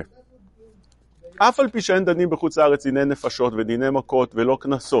over here. אף על פי שאין דנים בחוץ לארץ דיני נפשות ודיני מכות ולא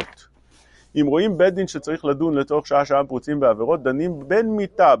קנסות. אם רואים בית דין שצריך לדון לתוך שעה פרוצים בעבירות, דנים בין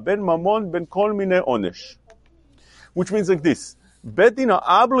מיתה, בין ממון, בין כל מיני עונש. Which means like this. בית דין are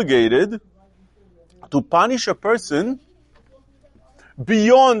obligated to punish a person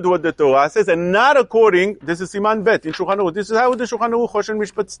beyond what the Torah says and not according, this is Siman Bet in Shulchan Aruch. This is how the Shulchan Aruch Choshen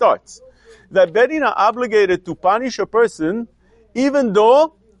Mishpat starts. That beit din are obligated to punish a person even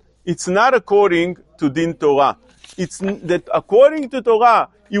though it's not according to Din Torah. It's that according to Torah,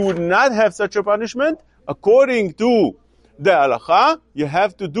 you would not have such a punishment. According to the halacha, you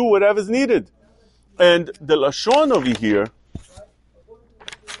have to do whatever is needed. And the Lashon over here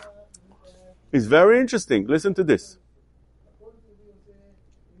is very interesting. Listen to this.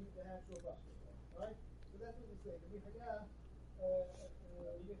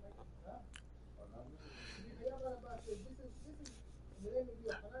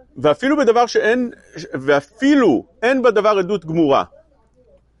 ואפילו אין בדבר עדות גמורה.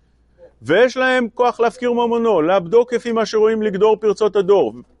 ויש להם כוח להפקיר ממונו, לאבדו כפי מה שרואים לגדור פרצות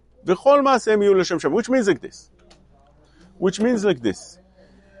הדור. וכל מעשיהם יהיו לשם שם. Which means like this.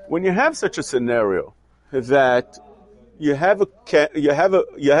 When you have such a scenario that you have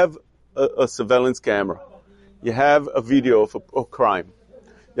a surveillance camera, you have a video of a crime,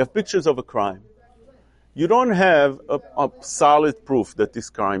 you have pictures of a crime, you don't have a solid proof that this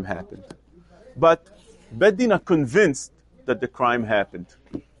crime happened. But Beit Din are convinced that the crime happened.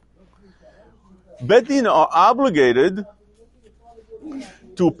 Beit Din are obligated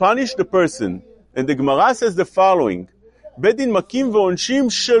to punish the person. And the Gemara says the following. Beit Din makim ve'onshim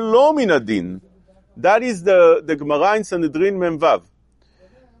shelo min adin. That is the Gemara in Sanhedrin Memvav.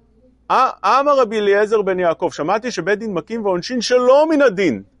 Amar Rabbi Eliezer ben Yaakov, שמעתי שבית דין מקים ועונשין שלא מן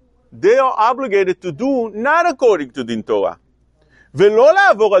הדין. They are obligated to do not according to Din Torah. ולא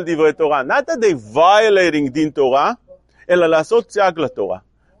לעבור על דברי תורה. Not that they violating Din Torah, אלא לעשות צייג לתורה.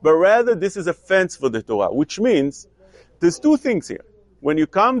 But rather this is offense for the Torah, which means there's two things here. When you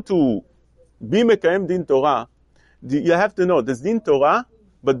come to be מקיים Din Torah, You have to know, there's din Torah,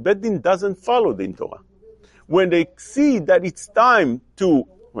 but Bet Din doesn't follow din Torah. When they see that it's time to,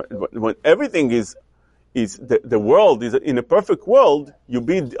 when everything is the world is in a perfect world, you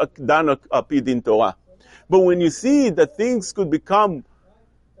be done api din Torah. But when you see that things could become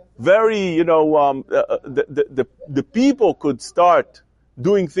very, the people could start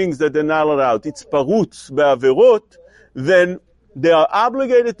doing things that they're not allowed, it's parutz be'averot, then they are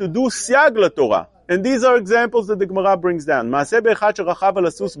obligated to do siag LaTorah. And these are examples that the Gemara brings down. Maaseh be'echad sherachav al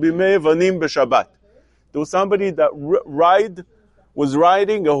hasus b'mei evanim b'Shabbat. There was somebody that was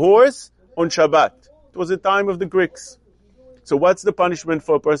riding a horse on Shabbat. It was the time of the Greeks. So what's the punishment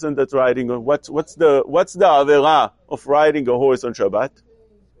for a person that's riding? What's the avera of riding a horse on Shabbat?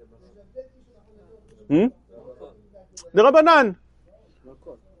 The Rabbanan.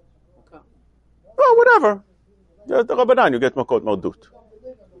 Oh, whatever. The Rabbanan, you get makot mardut.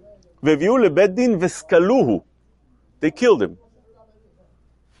 Ve'viu lebet din v'skaluhu. They killed him.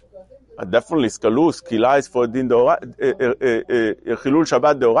 Definitely skalu, skila is for din chilul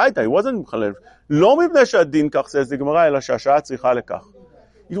Shabbat deoraita. He wasn't mchalel. Lo mipnei she'adin kach, says the Gemara, ela she'asha'ah tzricha lekach.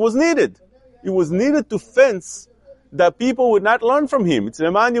 It was needed. It was needed to fence that people would not learn from him. It's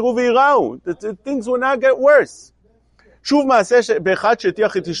leman yiru v'yirau. That things would not get worse. Shuv ma'aseh be'echad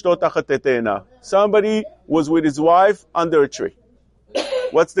shetiach et ishto tachat te'ena. Somebody was with his wife under a tree.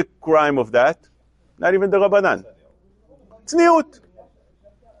 What's the crime of that? Not even the Rabbanan. Tzniut.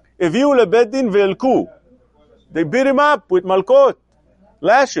 Eviu lebet din ve'elku. They beat him up with malkot,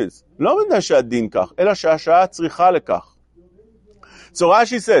 lashes. לא מפני שהדין כך, אלא שהשעה צריכה לכך. So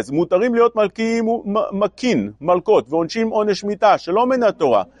Rashi says, מותרים להיות מקין, מלכות, ועונשים עונש מיתה, שלא מן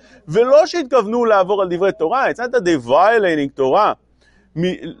התורה. ולא שהתכוונו לעבור על דברי תורה, it's not that they violating תורה.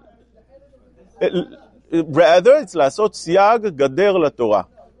 Rather, it's לעשות סייג גדר לתורה.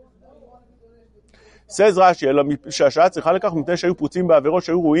 says Rashi, אלא שהשעה צריכה לכך, מפני שהיו פרוצים בעבירות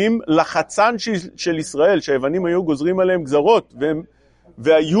שהיו רואים לחצן של ישראל, שהיוונים היו גוזרים עליהם גזרות,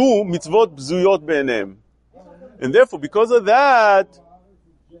 והיו מצוות בזויות בעיניהם. And therefore, because of that,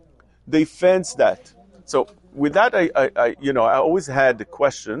 they fenced that. So, with that, I always had the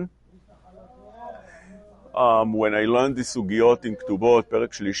question, when I learned the sugiyot in Ktubot,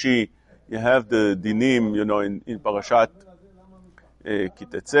 Perek Shlishi, you have the dinim, in Parashat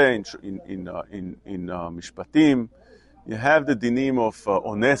Kitetze, in Mishpatim, you have the dinim of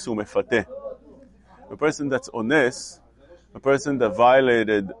ones umefateh. A person that's ones, a person that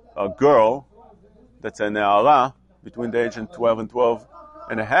violated a girl, that's a ne'ara, between the age of 12 and 12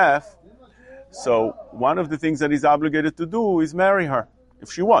 and a half. So one of the things that he's obligated to do is marry her,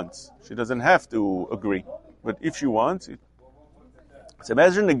 if she wants. She doesn't have to agree. But if she wants, so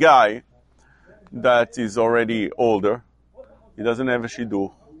imagine a guy that is already older, he doesn't have a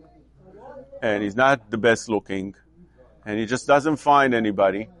shidduch, and he's not the best looking, and he just doesn't find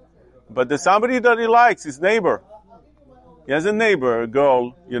anybody. But there's somebody that he likes, his neighbor. He has a neighbor, a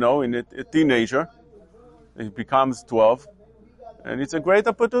girl, a teenager. He becomes 12. And it's a great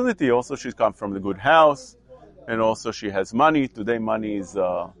opportunity. Also, she's come from a good house. And also she has money. Today money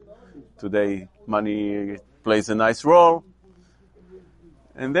plays a nice role.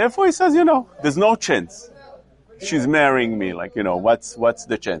 And therefore he says, there's no chance. She's marrying me. What's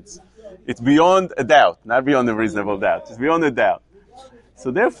the chance? It's beyond a doubt. Not beyond a reasonable doubt. It's beyond a doubt.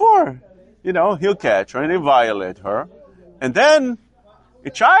 So therefore, he'll catch her and he'll violate her. And then,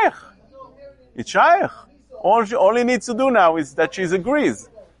 it's shaykh. It's shaykh. All he needs to do now is that she agrees.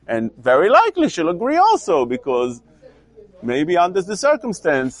 And very likely she'll agree also, because maybe under the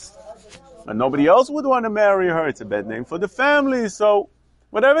circumstance, and nobody else would want to marry her, it's a bad name for the family, so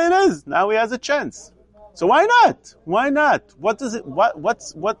whatever it is, now he has a chance. So why not? Why not? What does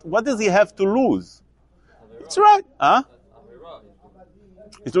he have to lose? It's right. Huh?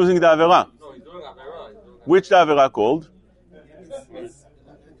 He's losing the avera. Which the avera called?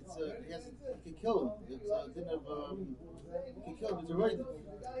 He can kill him. It's a din of he can kill him. It's a right.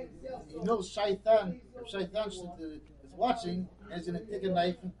 He knows shaitan. If shaitan is watching, and he's going to take a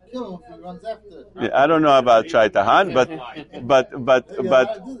knife and kill him if he runs after. Yeah, I don't know about shaitan, but yeah.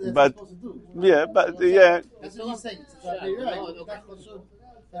 That's what he's saying.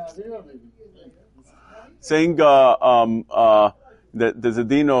 Saying that there's a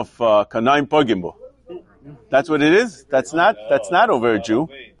din of kanaim pogimbo. That's what it is. That's not over a Jew.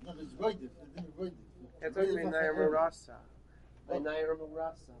 It's talking about Naira Murasa. Naira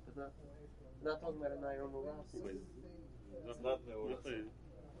Murasa, but not talking about a Naira Murasa.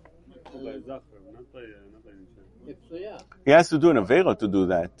 He has to do an avera to do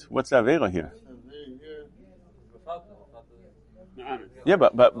that. What's the avera here? Yeah,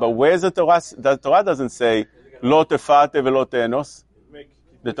 but where's the Torah? The Torah doesn't say Lo tefate velo te'enos.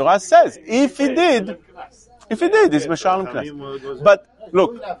 The Torah says, if he did, it's Meshalem Knas. But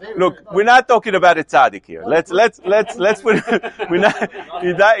look, we're not talking about a tzaddik here. Let's put it,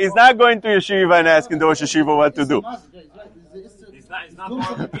 he's not going to yeshiva and asking the Rosh Yeshiva what to do. It's not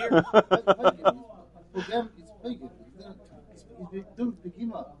part of the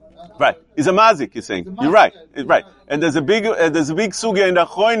Right. He's a mazik, you're saying. You're right. Right. And there's a big sugya in the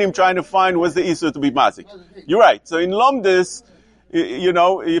Achronim trying to find what's the issue to be mazik. You're right. So in Lomdis,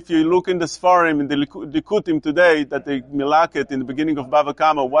 if you look in the Sfarim, in the Likutim today, that they milaket in the beginning of Bava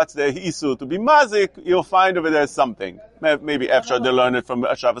Kama, what's the issue to be mazik, you'll find over there something. Maybe after they learn it from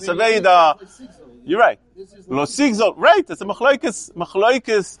Shavas Aveda. You're right. Lo sigzol. Right. It's a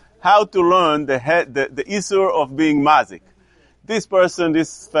machlokes how to learn the issue of being mazik. This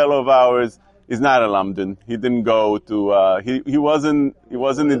fellow of ours, is not a lamdan. He didn't go to. He wasn't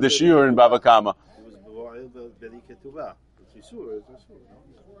in the shiur in Bava Kama.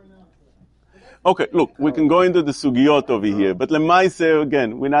 Okay, look, we can go into the sugiyot over here, but lemaise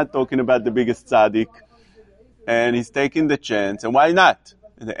again, we're not talking about the biggest tzaddik, and he's taking the chance, and why not?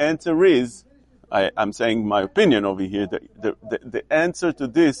 And the answer is, I'm saying my opinion over here. The answer to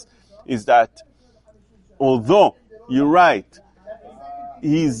this is that although you're right.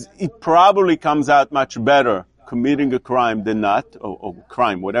 It probably comes out much better committing a crime than not, or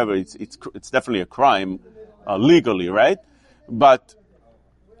crime, whatever. It's definitely a crime legally, right? But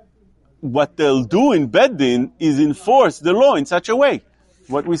what they'll do in Beddin is enforce the law in such a way.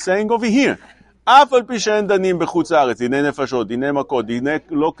 What we're saying over here. And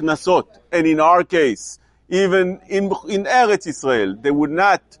in our case, even in Eretz Israel, they would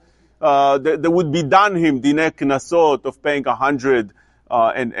not. They would be done him dinei knasot of paying 100.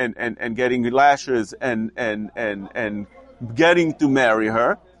 And getting lashes and getting to marry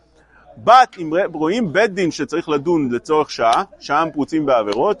her. But אם רואים בית דין שצריך לדון לצורך שעה, שם פרוצים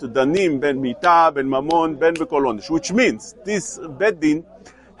בעבירות, דנים בין מיתה, בין ממון, בין בכל עונש. Which means this בית דין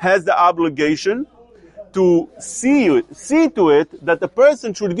has the obligation to see to it that the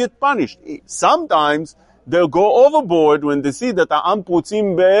person should get punished. Sometimes they'll go overboard when they see that העם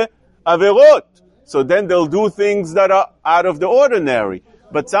פרוצים בעבירות. So then they'll do things that are out of the ordinary.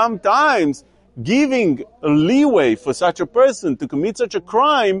 But sometimes, giving a leeway for such a person to commit such a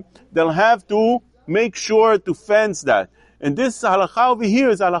crime, they'll have to make sure to fence that. And this halakha over here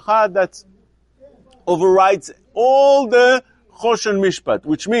is halakha that overrides all the choshen mishpat,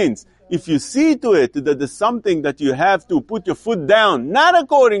 which means if you see to it that there's something that you have to put your foot down, not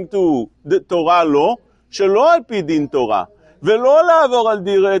according to the Torah law, שלא על פי דין תורה. ולא לעבור על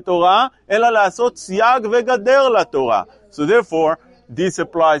דירי תורה, אלא לעשות סייג וגדר לתורה. So therefore, this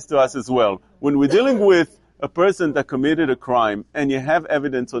applies to us as well. When we're dealing with a person that committed a crime, and you have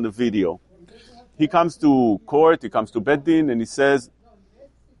evidence on the video, he comes to court, he comes to Beit Din, and he says,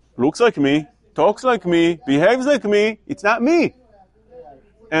 looks like me, talks like me, behaves like me, it's not me.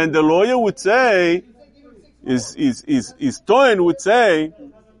 And the lawyer would say, his Toin would say,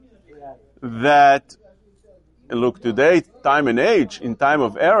 that look, today, time and age, in time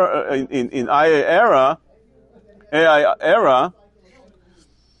of era, in AI era,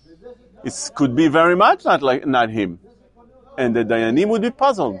 it could be very much not him. And the Dayanim would be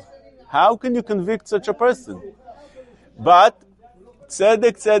puzzled. How can you convict such a person? But,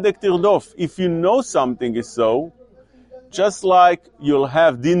 tzedek tirdof. If you know something is so, just like you'll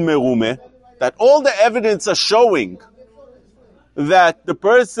have din merume, that all the evidence are showing that the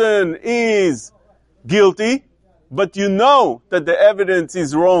person is guilty, but you know that the evidence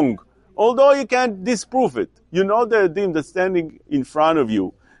is wrong, although you can't disprove it. You know the Edim that's standing in front of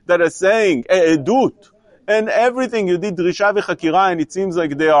you, that are saying, edut, and everything you did drisha v'chakira, and it seems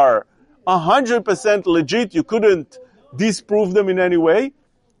like they are 100% legit, you couldn't disprove them in any way,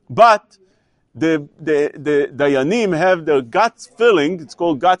 but the Dayanim have their guts feeling, it's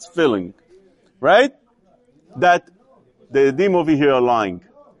called guts feeling, right? That the Edim over here are lying.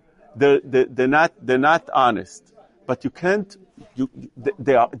 They're not honest. But you can't,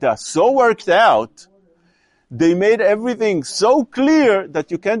 they are so worked out, they made everything so clear that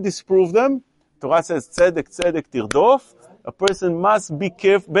you can't disprove them. Torah says, tzedek tirdof. A person must be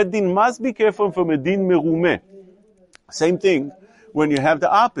careful, Beit Din must be careful from a din merumeh. Same thing when you have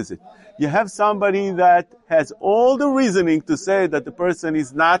the opposite. You have somebody that has all the reasoning to say that the person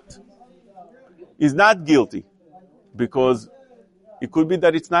is not guilty. Because it could be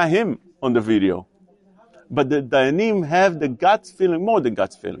that it's not him on the video. But the Dayanim have the gut feeling, more than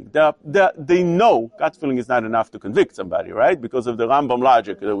gut feeling. They know gut feeling is not enough to convict somebody, right? Because of the Rambam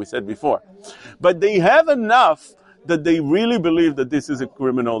logic that we said before. But they have enough that they really believe that this is a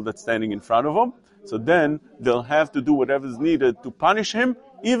criminal that's standing in front of them. So then they'll have to do whatever is needed to punish him,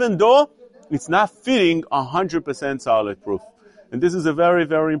 even though it's not fitting 100% solid proof. And this is a very,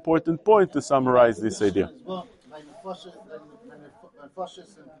 very important point to summarize this idea. Well, like the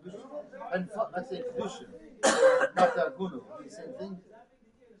fascists and let's say Kedushin, not the Agunu, the same thing.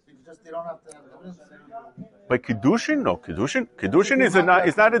 Because they don't have to have evidence. By Kiddushin? No, Kiddushin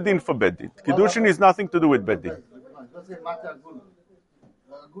is not a din for Bedin. Kiddushin is nothing to do with Bedin. Let's say Mata Aguna.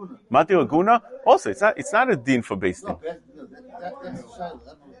 Mati Aguna? Also, it's not a din for Beis Din. That's a child.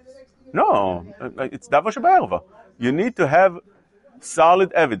 No, it's Davar Shebayerva. You need to have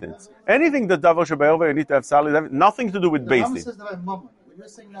solid evidence. Anything that Davar Shebayerva, you need to have solid evidence. Nothing to do with Beis Rambam Din. says by Mammon. When you're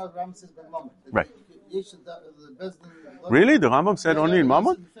saying now, Rambam says by Mammon. Right. Really? The Rambam said only in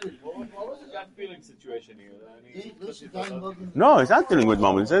Mammon? What was the gut feeling situation here? No, he's not dealing with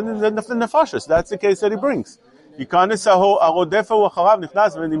Mammon. He's in the Nefashis. That's the case that he brings. ייכנס הרודף הוא אחריו,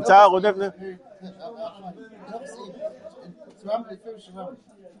 נכנס ונמצא הרודף.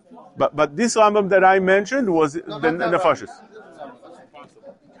 But this Rambam that I mentioned was the Nefashis.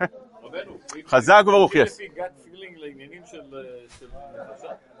 חזק וברוך, yes.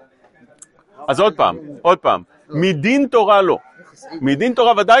 אז עוד פעם, מדין תורה לא. מדין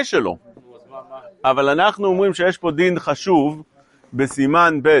תורה ודאי שלא. אבל אנחנו אומרים שיש פה דין חשוב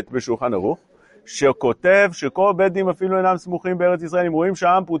בסימן ב' בשולחן ערוך, שכותב שכל בית דין אפילו אינם סמוכים בארץ ישראל, אם רואים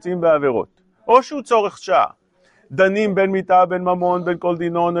שהעם פרוצים בעבירות. או שהוא צורך שעה. דנים בין מיתה, בין ממון, בין כל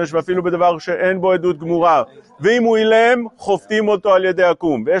דין עונש, ואפילו בדבר שאין בו עדות גמורה. ואם הוא אילם, חופטים אותו על ידי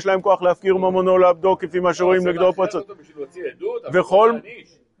עקום. ויש להם כוח להפקיר ממונו לעבדו, כפי מה שרואים נגדו פרצות. וכל...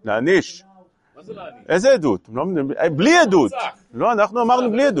 להעניש. מה זה להעניש? איזה עדות? בלי עדות. לא, אנחנו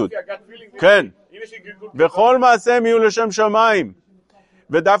אמרנו בלי עדות. כן. וכל מעשה הם יהיו לשם שמיים.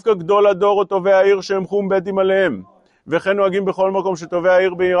 ודווקא גדול הדור או טובי העיר שהם חום בית דין עליהם. וכן נוהגים בכל מקום שטובי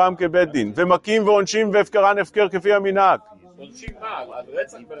העיר בעירם כבית דין. ומכים ועונשים והפקרן הפקר כפי המנהג. עונשים מה? על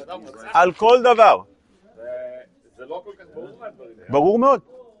רצח בן אדם רצח? על כל דבר. זה לא כל כך ברור מהדברים. ברור מאוד.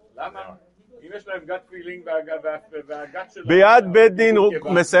 למה? אם יש להם גת פילינג והגת שלו... ביד בית דין,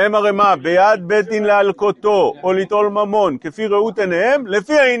 מסיים הרמה, ביד בית דין להלקותו או ליטול ממון, כפי ראות עיניהם,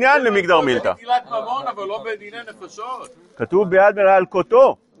 לפי העניין למגדר מילתא. זה נטילת ממון, אבל לא בדיני נפשות. כתוב ביד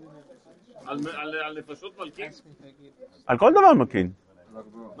להלקותו. על נפשות מלכים? על כל דבר מקין.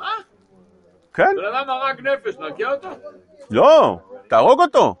 מה? כן. בן אדם הרג נפש, נרגיע אותו? לא, תהרוג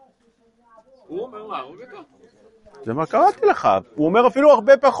אותו. הוא אומר להרוג אותו? זה מה קראתי לך. הוא אומר אפילו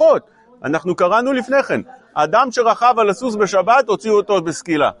הרבה פחות. אנחנו קראנו לפני כן. אדם שרכב על הסוס בשבת, הוציאו אותו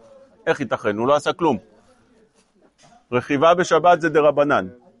בסקילה. איך ייתכן? הוא לא עשה כלום. רכיבה בשבת זה דרבנן.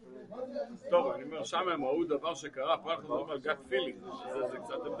 טוב, אני אומר, שם הם ראו דבר שקרה, פה אנחנו מדברים על גת פילינג. זה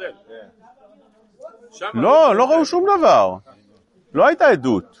קצת הבדל. לא ראו שום דבר. לא הייתה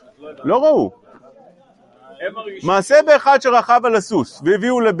עדות. לא ראו. מעשה באחד שרכב על הסוס,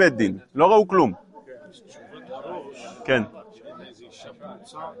 והביאו לבית דין. לא ראו כלום. כן.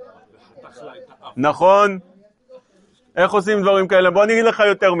 נכון. איך עושים דברים כאלה? בוא נגיד לך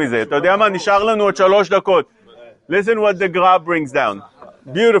יותר מזה. אתה יודע מה? נשאר לנו עוד 3 דקות. Listen what the Gra brings down.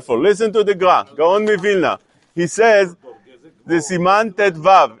 Beautiful. Listen to the Gra. גאון מווילנה. He says, זה סימן ט"ו,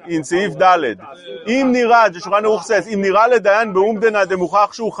 in סעיף ד'. אם נראה, זה שולחן ערוך סס, אם נראה לדיין באומדנה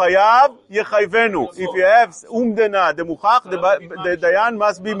דמוכח שהוא חייב, יחייבנו. If you have אומדנה דמוכח, the דיין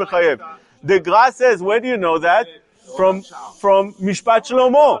must be מחייב. The Gra says, where do you know that? From Mishpat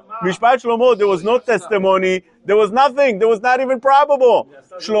Shlomo. Mishpat Shlomo, there was no testimony, there was nothing, there was not even probable.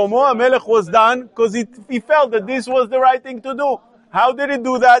 Shlomo HaMelech was done because he felt that this was the right thing to do. How did he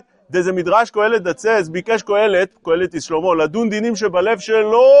do that? There's a Midrash Kohelet that says, ביקש Kohelet is Shlomo, לדון דינים שבלב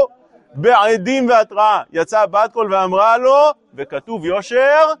שלו בעדים והתראה. יצא בת קול ואמרה לו, וכתוב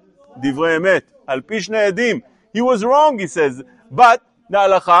יושר, דברי אמת, על פי 2 עדים. He was wrong, he says, but,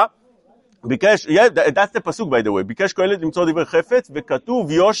 להלכה, ביקש, that's the pasuk by the way, ביקש קהלת למצוא דברי חפץ,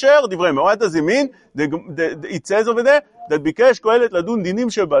 וכתוב יושר, דברי אמת. What does it mean? It says over there, that ביקש קהלת לדון דינים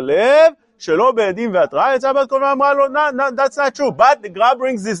שבלב, שלא בעדים והתראה, יצא בת קול ואמרה לו, no, that's not true. But the Gra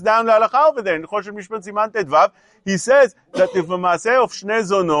brings this down להלכה over there, נכון של משפט סימן ט"ו, he says that if במעשה of 2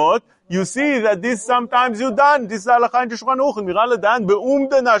 זונות, you see that this sometimes you done, this להלכה in שולחן ערוך, נראה לדן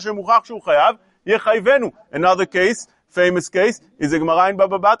באומדנה שמוכח שהוא חייב, יחייבנו. Another case, famous case, is the Gemara in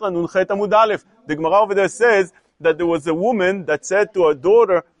Baba Batra, Nunchet Amud Aleph. The Gemara over there says that there was a woman that said to her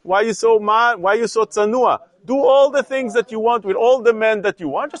daughter, why are you so tsanua? Do all the things that you want with all the men that you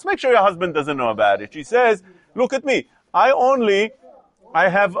want. Just make sure your husband doesn't know about it. She says, look at me. I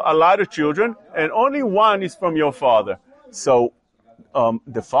have a lot of children, and only one is from your father. So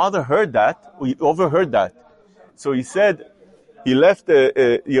the father heard that, he overheard that. So he said, he left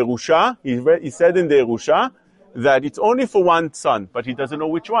Yerusha. He said in the Yerusha that it's only for one son, but he doesn't know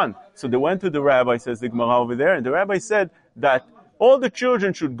which one. So they went to the rabbi, says the Gemara over there, and the rabbi said that all the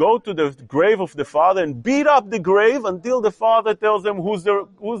children should go to the grave of the father and beat up the grave until the father tells them who's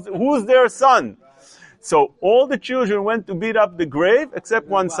their son. So all the children went to beat up the grave except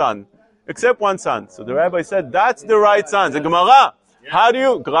one son. So the rabbi said, that's the right son. The Gemara, how do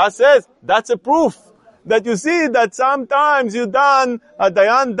you? Gra says, that's a proof that you see that sometimes you dan, a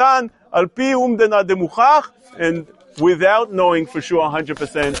dayan dan, al pi umdena demuchach, and without knowing for sure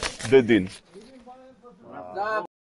 100% the din.